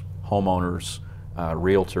contractors, homeowners,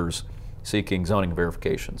 realtors seeking zoning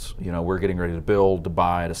verifications. We're getting ready to build, to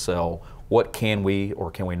buy, to sell. What can we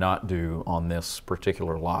or can we not do on this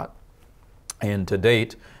particular lot? And to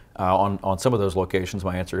date, on some of those locations,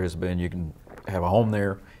 my answer has been you can have a home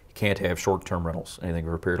there. You can't have short-term rentals, anything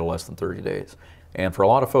for a period of less than 30 days. And for a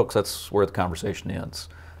lot of folks, that's where the conversation ends.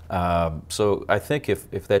 So I think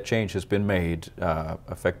if that change has been made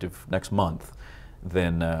effective next month,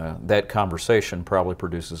 then that conversation probably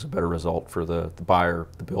produces a better result for the buyer,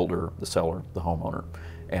 the builder, the seller, the homeowner.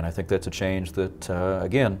 And I think that's a change that,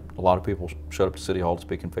 again, a lot of people showed up to City Hall to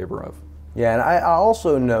speak in favor of. Yeah, and I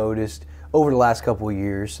also noticed over the last couple of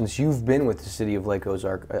years, since you've been with the city of Lake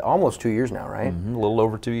Ozark, almost 2 years now, right? A little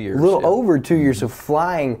over 2 years. A little over 2 years, so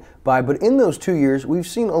flying by. But in those 2 years, we've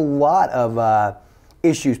seen a lot of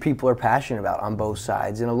issues people are passionate about on both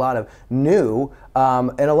sides, and a lot of new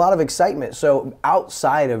and a lot of excitement. So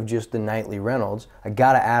outside of just the nightly rentals, I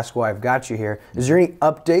gotta ask why I've got you here. Is there any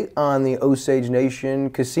update on the Osage Nation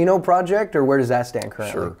casino project, or where does that stand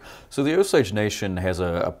currently? Sure. So the Osage Nation has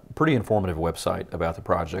a pretty informative website about the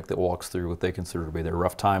project that walks through what they consider to be their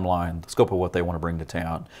rough timeline, the scope of what they want to bring to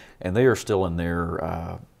town. And they are still in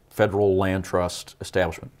their federal land trust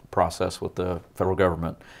establishment process with the federal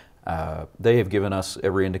government. They have given us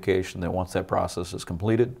every indication that once that process is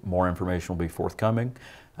completed, more information will be forthcoming.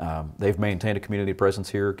 They've maintained a community presence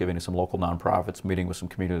here, giving us some local nonprofits, meeting with some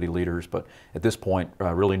community leaders, but at this point,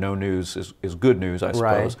 really no news is good news, I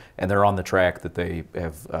suppose, right. And they're on the track that they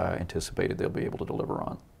have anticipated they'll be able to deliver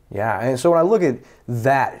on. Yeah, and so when I look at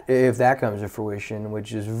that, if that comes to fruition,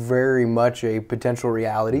 which is very much a potential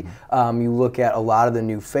reality, you look at a lot of the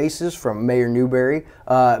new faces from Mayor Newberry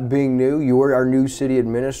being new. You're our new city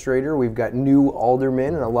administrator. We've got new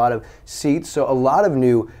aldermen and a lot of seats, so a lot of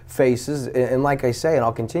new faces. And like I say, and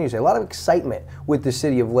I'll continue to say, a lot of excitement with the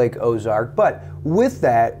city of Lake Ozark. But with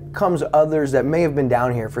that comes others that may have been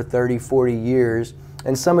down here for 30, 40 years.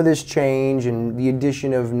 And some of this change and the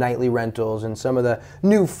addition of nightly rentals and some of the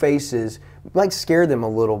new faces might scare them a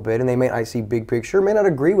little bit, and they may not see big picture, may not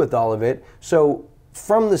agree with all of it. So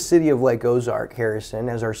From the city of Lake Ozark, Harrison,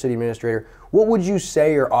 as our city administrator, what would you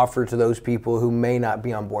say or offer to those people who may not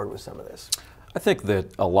be on board with some of this? I think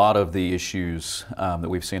that a lot of the issues that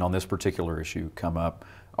we've seen on this particular issue come up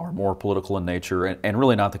are more political in nature and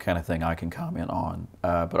really not the kind of thing I can comment on.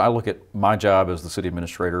 But I look at my job as the city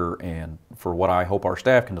administrator, and for what I hope our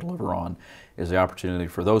staff can deliver on is the opportunity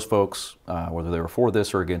for those folks, whether they were for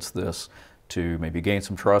this or against this, to maybe gain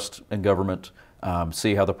some trust in government,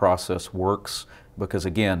 see how the process works, because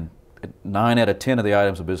again, 9 out of 10 of the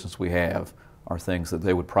items of business we have are things that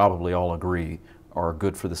they would probably all agree are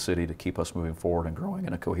good for the city to keep us moving forward and growing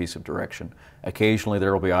in a cohesive direction. Occasionally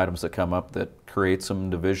there will be items that come up that create some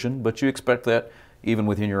division, but you expect that even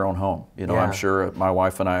within your own home. You know, I'm sure my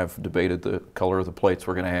wife and I have debated the color of the plates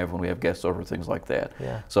we're going to have when we have guests over, things like that.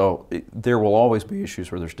 So there will always be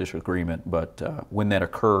issues where there's disagreement, but when that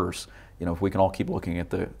occurs, you know, if we can all keep looking at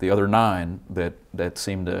the other 9 that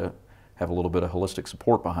seem to have a little bit of holistic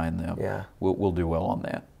support behind them, we'll do well on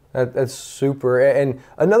that. That's super. And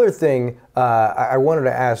another thing I wanted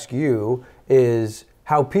to ask you is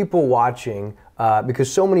how people watching,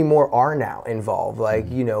 because so many more are now involved,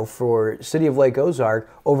 like, you know, for City of Lake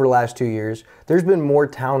Ozark, over the last 2 years, there's been more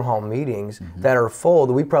town hall meetings that are full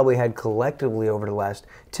that we probably had collectively over the last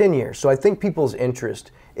 10 years. So I think people's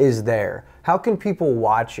interest is there. How can people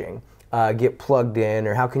watching get plugged in,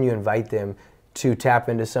 or how can you invite them to tap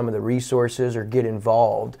into some of the resources or get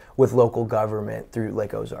involved with local government through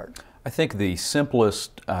Lake Ozark? I think the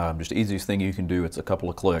simplest, just easiest thing you can do, it's a couple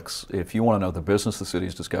of clicks. If you want to know the business the city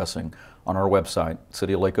is discussing, on our website,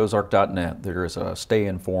 cityoflakeozark.net, there is a Stay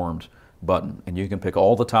Informed button, and you can pick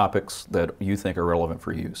all the topics that you think are relevant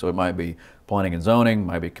for you. So it might be planning and zoning,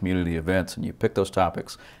 might be community events, and you pick those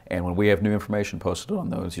topics, and when we have new information posted on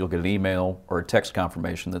those, you'll get an email or a text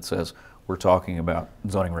confirmation that says, we're talking about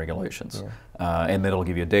zoning regulations. And then it'll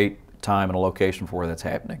give you a date, time, and a location for where that's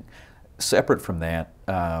happening. Separate from that,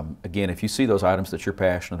 again, if you see those items that you're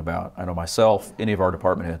passionate about, I know myself, any of our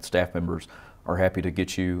department heads, staff members are happy to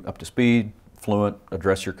get you up to speed, fluent,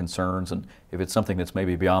 address your concerns, and if it's something that's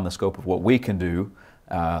maybe beyond the scope of what we can do,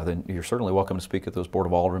 then you're certainly welcome to speak at those Board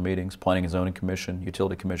of Aldermen meetings, Planning and Zoning Commission,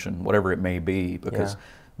 Utility Commission, whatever it may be, because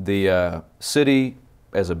the city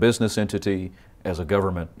as a business entity, as a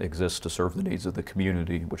government, exists to serve the needs of the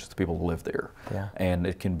community, which is the people who live there. And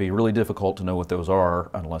it can be really difficult to know what those are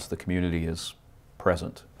unless the community is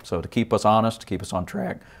present. So to keep us honest, to keep us on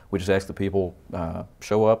track, we just ask the people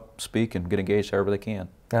show up, speak, and get engaged however they can.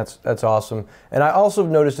 That's awesome. And I also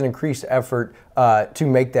noticed an increased effort to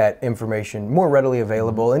make that information more readily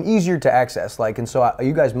available and easier to access. And so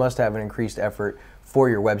you guys must have an increased effort for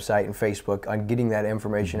your website and Facebook on getting that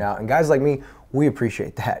information out. And guys like me, we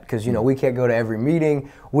appreciate that, because you know we can't go to every meeting.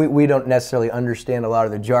 We don't necessarily understand a lot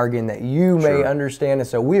of the jargon that you may understand, and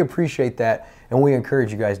so we appreciate that, and we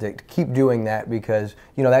encourage you guys to keep doing that, because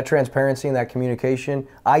you know that transparency and that communication,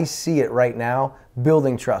 I see it right now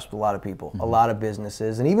building trust with a lot of people, a lot of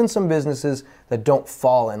businesses, and even some businesses that don't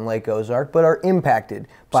fall in Lake Ozark but are impacted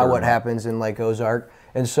by what happens in Lake Ozark.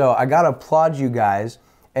 And so I got to applaud you guys.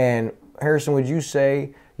 And Harrison, would you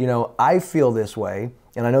say, you know, I feel this way,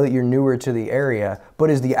 and I know that you're newer to the area, but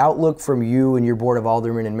is the outlook from you and your Board of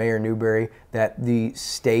Aldermen and Mayor Newberry that the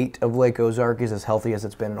state of Lake Ozark is as healthy as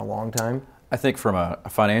it's been in a long time? I think from a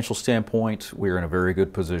financial standpoint, we're in a very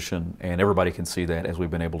good position, and everybody can see that as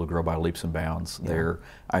we've been able to grow by leaps and bounds there.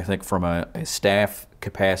 I think from a staff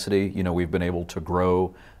capacity, you know, we've been able to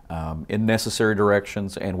grow in necessary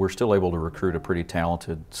directions, and we're still able to recruit a pretty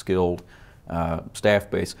talented, skilled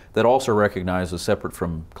staff base that also recognizes, separate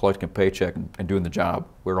from collecting a paycheck and doing the job,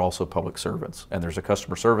 we're also public servants. And there's a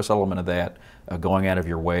customer service element of that, going out of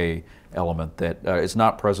your way element that is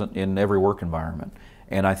not present in every work environment.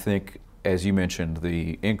 And I think, as you mentioned,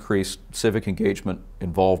 the increased civic engagement,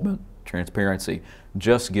 involvement, transparency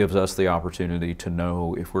just gives us the opportunity to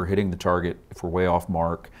know if we're hitting the target, if we're way off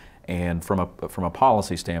mark. And from a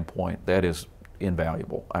policy standpoint, that is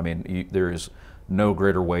invaluable. I mean, there is no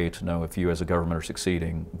greater way to know if you as a government are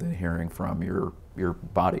succeeding than hearing from your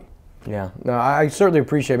body. Yeah, no, I certainly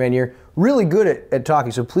appreciate it, man. You're really good at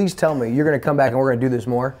talking, so please tell me you're going to come back and we're going to do this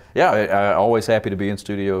more. Yeah, I'm always happy to be in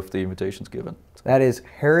studio if the invitation's given. That is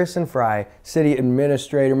Harrison Fry, City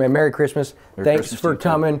Administrator. Man, Merry Christmas. Thanks for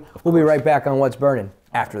coming. We'll be right back on What's Burning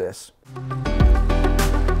after this.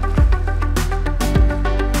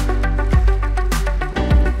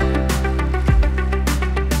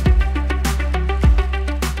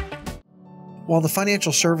 While the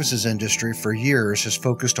financial services industry for years has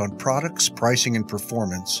focused on products, pricing, and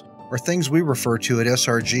performance, or things we refer to at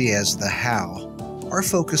SRG as the how, our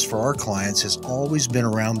focus for our clients has always been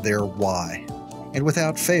around their why. And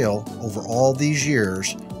without fail, over all these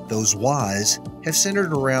years, those whys have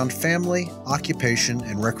centered around family, occupation,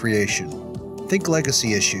 and recreation. Think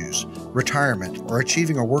legacy issues, retirement, or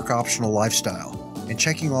achieving a work-optional lifestyle, and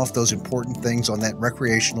checking off those important things on that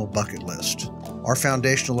recreational bucket list. Our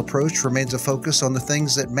foundational approach remains a focus on the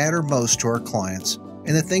things that matter most to our clients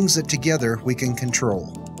and the things that together we can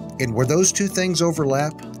control. And where those two things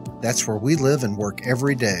overlap, that's where we live and work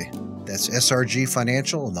every day. That's SRG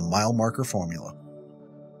Financial and the Mile Marker Formula.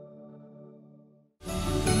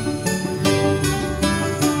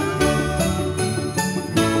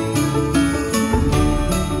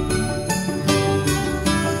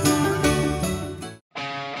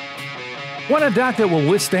 Want a dock that will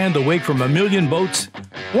withstand the wake from a million boats?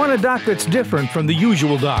 Want a dock that's different from the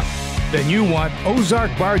usual dock? Then you want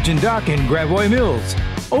Ozark Barge and Dock in Gravois Mills.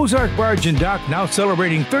 Ozark Barge and Dock now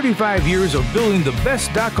celebrating 35 years of building the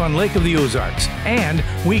best dock on Lake of the Ozarks. And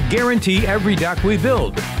we guarantee every dock we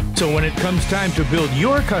build. So when it comes time to build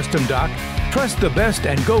your custom dock, trust the best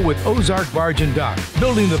and go with Ozark Barge and Dock,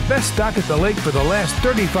 building the best dock at the lake for the last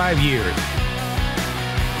 35 years.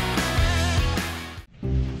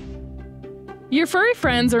 Your furry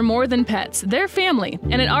friends are more than pets, they're family,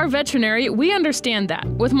 and at our veterinary, we understand that.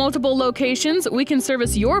 With multiple locations, we can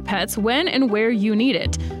service your pets when and where you need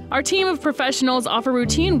it. Our team of professionals offer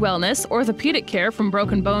routine wellness, orthopedic care from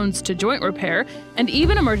broken bones to joint repair, and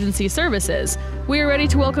even emergency services. We are ready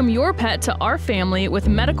to welcome your pet to our family with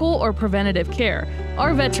medical or preventative care.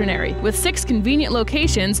 Our veterinary, with 6 convenient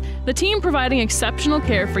locations, the team providing exceptional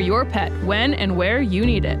care for your pet when and where you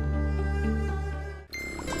need it.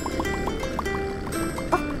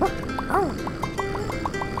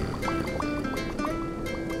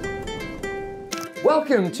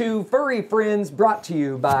 Welcome to Furry Friends, brought to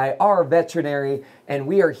you by our veterinary, and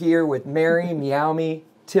we are here with Mary, Meowmy,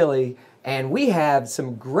 Tilly, and we have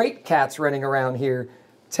some great cats running around here.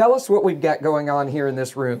 Tell us what we've got going on here in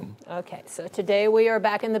this room. Okay, so today we are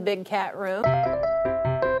back in the big cat room.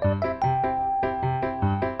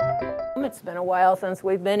 It's been a while since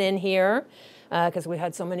we've been in here because we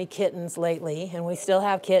had so many kittens lately, and we still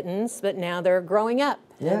have kittens, but now they're growing up.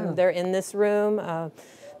 Yeah. And they're in this room.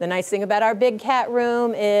 The nice thing about our big cat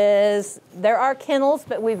room is there are kennels,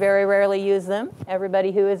 but we very rarely use them.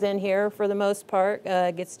 Everybody who is in here, for the most part,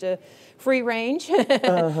 gets to free range.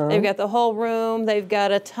 They've got the whole room. They've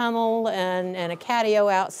got a tunnel and a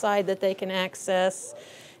catio outside that they can access.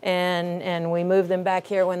 And we move them back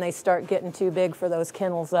here when they start getting too big for those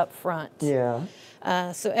kennels up front. Yeah.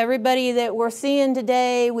 So everybody that we're seeing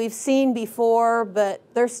today, we've seen before, but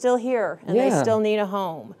they're still here, and they still need a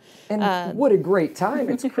home. And what a great time.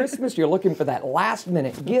 It's Christmas. You're looking for that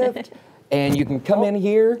last-minute gift, and you can come in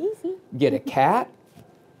here, get a cat.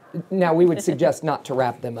 Now, we would suggest not to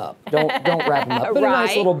wrap them up. Don't wrap them up. Put a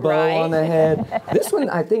nice little bow on the head. This one,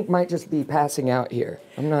 I think, might just be passing out here.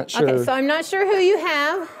 I'm not sure. Okay, so I'm not sure who you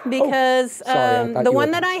have, because the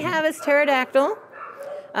one that I have is pterodactyl.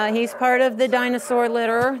 He's part of the dinosaur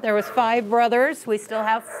litter. There was 5 brothers. We still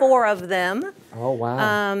have 4 of them. Oh, wow.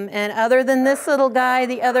 And other than this little guy,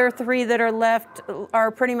 the other 3 that are left are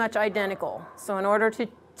pretty much identical. So in order to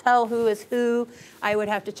tell who is who, I would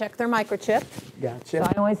have to check their microchip. Gotcha. So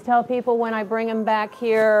I always tell people when I bring them back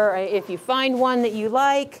here, if you find one that you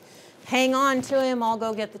like, hang on to him. I'll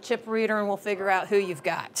go get the chip reader and we'll figure out who you've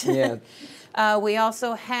got. Yeah. We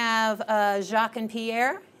also have Jacques and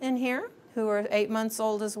Pierre in here, who are 8 months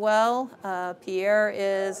old as well. Pierre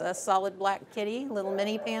is a solid black kitty, little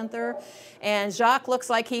mini panther. And Jacques looks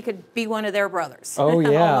like he could be one of their brothers. Oh,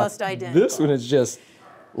 yeah. Almost identical. This one is just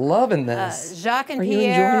loving this. Jacques and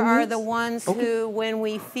Pierre are the ones who, when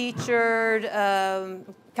we featured, a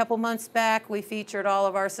couple months back, we featured all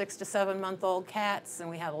of our 6 to 7 month old cats, and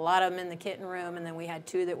we had a lot of them in the kitten room, and then we had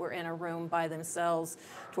 2 that were in a room by themselves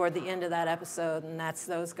toward the end of that episode, and that's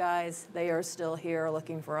those guys. They are still here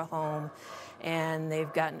looking for a home, and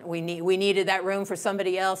they've gotten, we needed that room for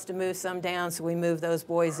somebody else to move some down, so we moved those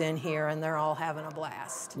boys in here, and they're all having a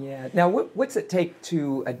blast. Yeah. Now, what's it take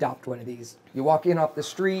to adopt one of these? You walk in off the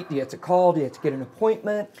street, do you have to call, do you have to get an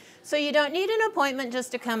appointment? So you don't need an appointment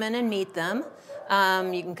just to come in and meet them.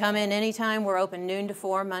 You can come in anytime. We're open noon to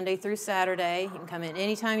 4, Monday through Saturday. You can come in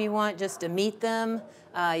anytime you want just to meet them.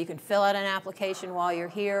 You can fill out an application while you're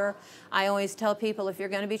here. I always tell people if you're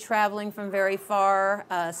going to be traveling from very far,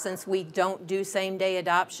 since we don't do same-day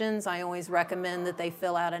adoptions, I always recommend that they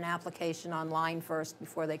fill out an application online first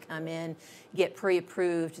before they come in, get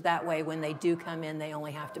pre-approved. That way, when they do come in, they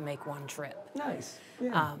only have to make 1 trip. Nice.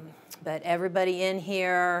 Yeah. But everybody in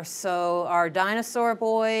here, so our dinosaur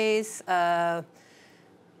boys,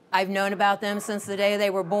 I've known about them since the day they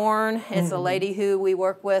were born. It's a lady who we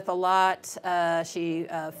work with a lot. She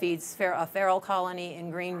feeds a feral colony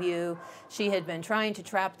in Greenview. She had been trying to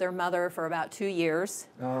trap their mother for about 2 years.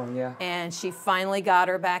 Oh, yeah. And she finally got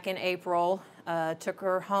her back in April, took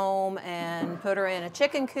her home and put her in a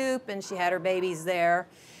chicken coop, and she had her babies there.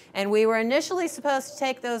 And we were initially supposed to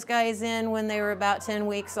take those guys in when they were about 10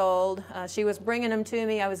 weeks old. She was bringing them to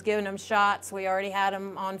me. I was giving them shots. We already had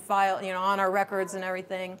them on file, you know, on our records and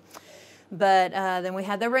everything. But then we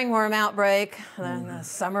had the ringworm outbreak in the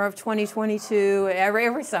summer of 2022.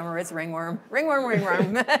 Every summer it's ringworm.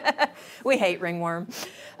 Ringworm. We hate ringworm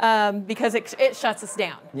because it shuts us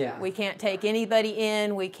down. Yeah. We can't take anybody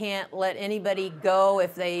in. We can't let anybody go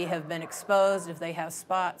if they have been exposed, if they have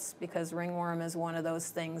spots, because ringworm is one of those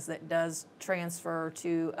things that does transfer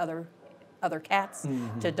to other cats,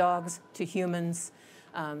 to dogs, to humans.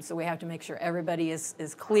 So we have to make sure everybody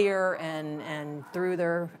is clear and through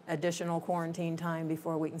their additional quarantine time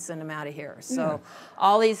before we can send them out of here. So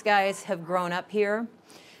all these guys have grown up here.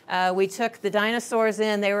 We took the dinosaurs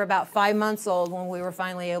in. They were about 5 months old when we were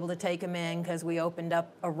finally able to take them in because we opened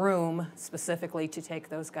up a room specifically to take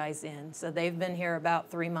those guys in. So they've been here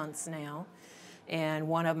about 3 months now. And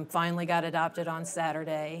one of them finally got adopted on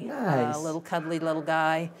Saturday. Nice. A little cuddly little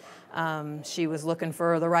guy. She was looking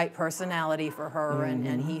for the right personality for her,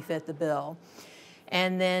 and he fit the bill.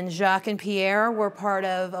 And then Jacques and Pierre were part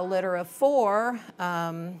of a litter of 4.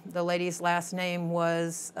 The lady's last name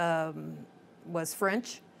was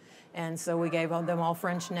French, and so we gave them all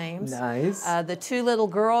French names. Nice. The 2 little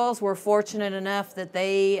girls were fortunate enough that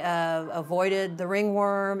they avoided the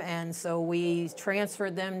ringworm, and so we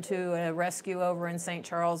transferred them to a rescue over in St.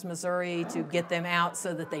 Charles, Missouri to get them out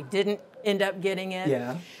so that they didn't end up getting it.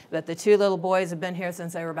 Yeah. But the 2 little boys have been here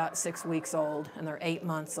since they were about 6 weeks old, and they're 8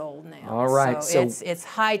 months old now. All right. So it's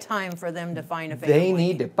high time for them to find a family. They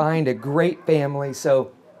need to find a great family.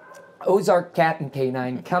 So Ozark Cat and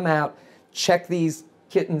Canine, come out, check these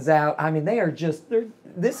kittens out. I mean,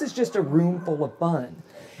 this is just a room full of fun.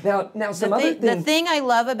 Now some other things. The thing I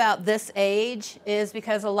love about this age is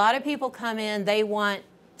because a lot of people come in, they want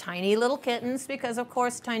tiny little kittens because, of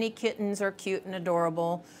course, tiny kittens are cute and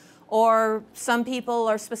adorable. Or some people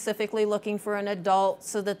are specifically looking for an adult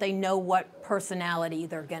so that they know what personality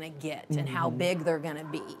they're going to get and how big they're going to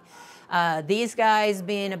be. These guys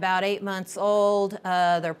being about 8 months old,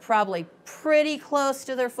 they're probably pretty close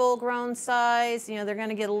to their full-grown size. You know, they're going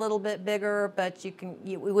to get a little bit bigger, but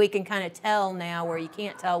we can kind of tell now where you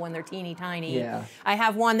can't tell when they're teeny tiny. Yeah. I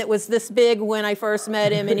have one that was this big when I first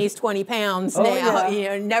met him, and he's 20 pounds now. Yeah. You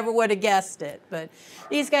know, never would have guessed it. But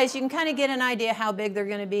these guys, you can kind of get an idea how big they're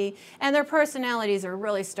going to be, and their personalities are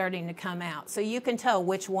really starting to come out. So you can tell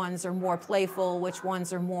which ones are more playful, which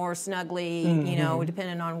ones are more snuggly, you know,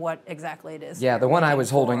 depending on what exactly it is. Yeah, the one I was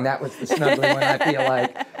holding, that was the snuggly one, I feel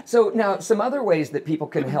like. So now, some other ways that people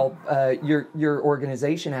can help your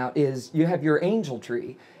organization out is you have your angel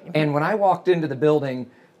tree. And when I walked into the building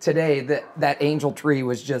today, that angel tree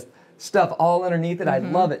was just stuff all underneath it. I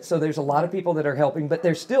love it. So there's a lot of people that are helping, but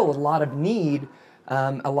there's still a lot of need,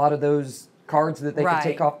 a lot of those cards that they can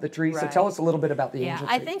take off the tree. So tell us a little bit about the angel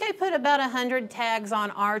tree. I think I put about 100 tags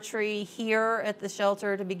on our tree here at the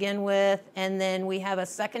shelter to begin with, and then we have a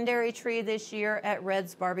secondary tree this year at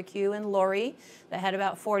Red's Barbecue in Laurie that had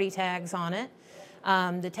about 40 tags on it.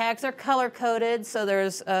 The tags are color-coded, so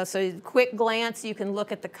there's so quick glance you can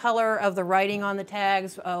look at the color of the writing on the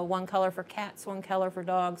tags. One color for cats, one color for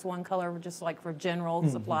dogs, one color just like for general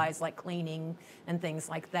supplies like cleaning and things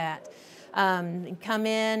like that. Come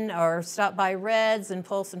in or stop by Red's and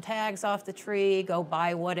pull some tags off the tree, go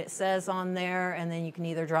by what it says on there, and then you can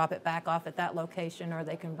either drop it back off at that location or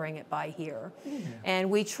they can bring it by here. And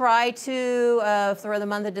we try to, for the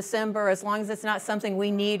month of December, as long as it's not something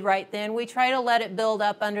we need right then, we try to let it build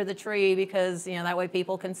up under the tree because, you know, that way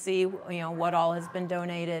people can see, you know, what all has been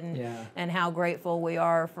donated and how grateful we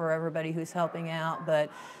are for everybody who's helping out. But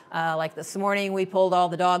like this morning, we pulled all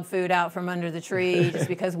the dog food out from under the tree just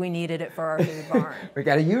because we needed it for our food barn. We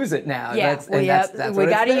got to use it now. Yeah, that's we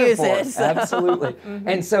got to use for. it. So. Absolutely.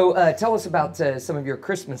 And so tell us about some of your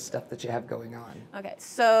Christmas stuff that you have going on. Okay,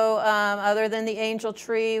 so other than the angel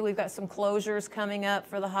tree, we've got some closures coming up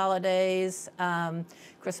for the holidays.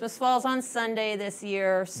 Christmas falls on Sunday this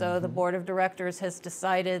year, so the board of directors has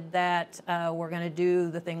decided that we're going to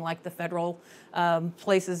do the thing like the federal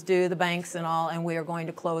places do, the banks and all, and we are going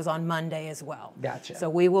to close on Monday as well. Gotcha. So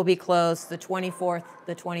we will be closed the 24th,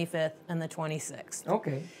 the 25th, and the 26th.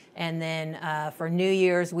 Okay. And then for New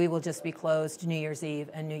Year's, we will just be closed New Year's Eve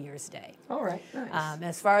and New Year's Day. All right, nice.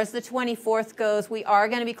 As far as the 24th goes, we are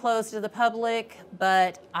going to be closed to the public,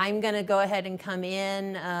 but I'm going to go ahead and come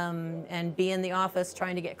in and be in the office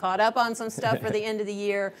trying to get caught up on some stuff for the end of the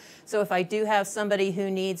year. So if I do have somebody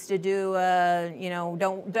who needs to do,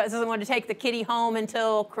 doesn't want to take the kitty home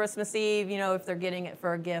until Christmas Eve, if they're getting it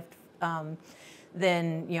for a gift,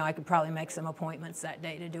 then I could probably make some appointments that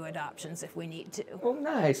day to do adoptions if we need to. Well,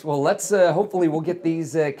 nice. Well, let's hopefully we'll get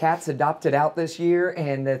these cats adopted out this year.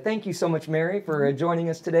 And thank you so much, Mary, for joining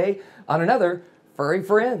us today on another Furry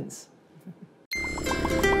Friends.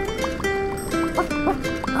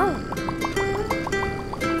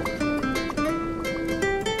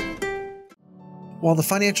 While the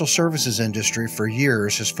financial services industry for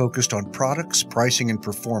years has focused on products, pricing, and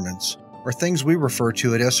performance, or things we refer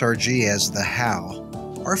to at SRG as the how,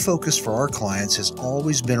 our focus for our clients has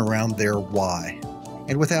always been around their why.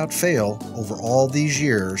 And without fail, over all these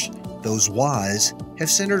years, those whys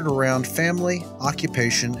have centered around family,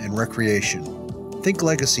 occupation, and recreation. Think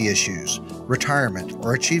legacy issues, retirement,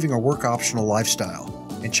 or achieving a work-optional lifestyle,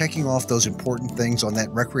 and checking off those important things on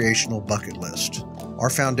that recreational bucket list.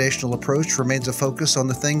 Our foundational approach remains a focus on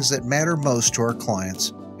the things that matter most to our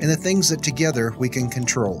clients and the things that together we can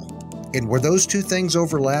control. And where those two things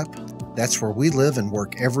overlap, that's where we live and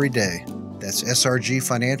work every day. That's SRG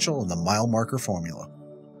Financial and the Mile Marker Formula.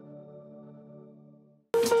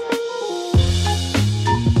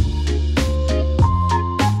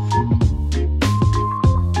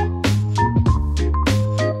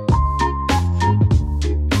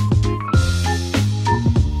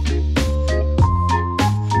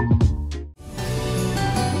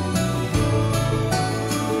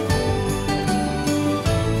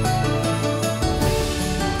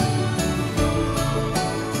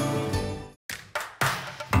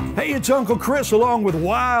 Hey, it's Uncle Chris along with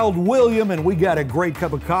Wild William, and we got a great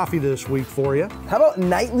cup of coffee this week for you. How about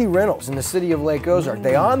nightly rentals in the city of Lake Ozark?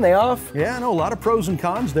 They on, they off? Yeah, I know a lot of pros and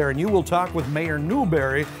cons there, and you will talk with Mayor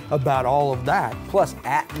Newberry about all of that. Plus,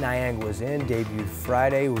 At Niagara's Inn debuted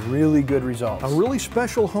Friday with really good results. A really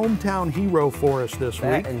special hometown hero for us this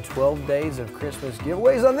week. And 12 days of Christmas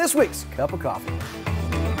giveaways on this week's Cup of Coffee.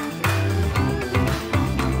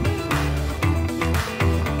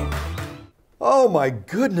 Oh my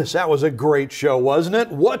goodness, that was a great show, wasn't it?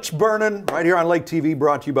 What's Burnin'? Right here on Lake TV,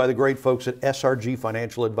 brought to you by the great folks at SRG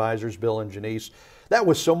Financial Advisors, Bill and Janice. That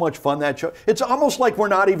was so much fun, that show. It's almost like we're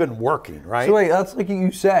not even working, right? So wait, that's like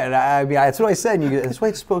you said. I mean, that's what I said. That's the way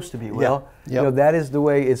it's supposed to be, Will. Yeah. Yep. That is the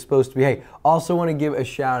way it's supposed to be. Hey, also want to give a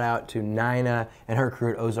shout out to Nina and her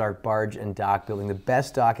crew at Ozark Barge and Dock, building the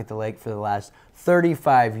best dock at the lake for the last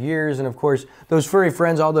 35 years. And of course, those furry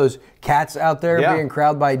friends, all those cats out there being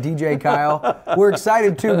crowded by DJ Kyle. We're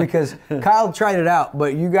excited too because Kyle tried it out,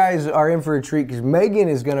 but you guys are in for a treat because Megan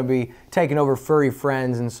is going to be taking over Furry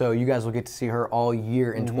Friends, and so you guys will get to see her all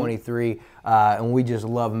year in 23. And we just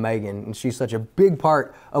love Megan, and she's such a big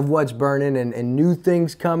part of What's Burnin' and new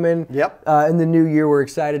things coming in the new year we're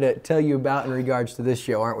excited to tell you about in regards to this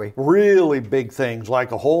show, aren't we? Really big things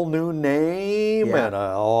like a whole new name and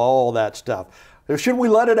all that stuff. Should we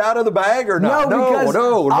let it out of the bag or not?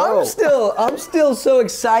 No, I'm still so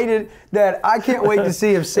excited that I can't wait to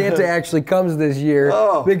see if Santa actually comes this year.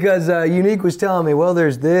 Because Unique was telling me, well,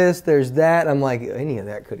 there's this, there's that. I'm like, any of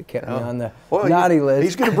that could have kept me on the naughty list.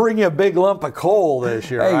 He's going to bring you a big lump of coal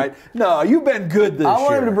this year, right? No, you've been good this year. I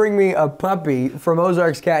wanted him to bring me a puppy from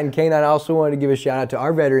Ozarks Cat and Canine. I also wanted to give a shout out to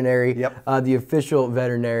our veterinary, the official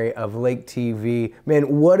veterinary of Lake TV.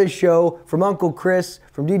 Man, what a show from Uncle Chris,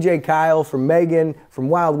 from DJ Kyle, from Megan, from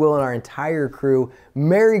Wild Will, and our entire crew.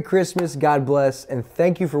 Merry Christmas, God bless, and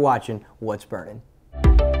thank you for watching What's Burnin'.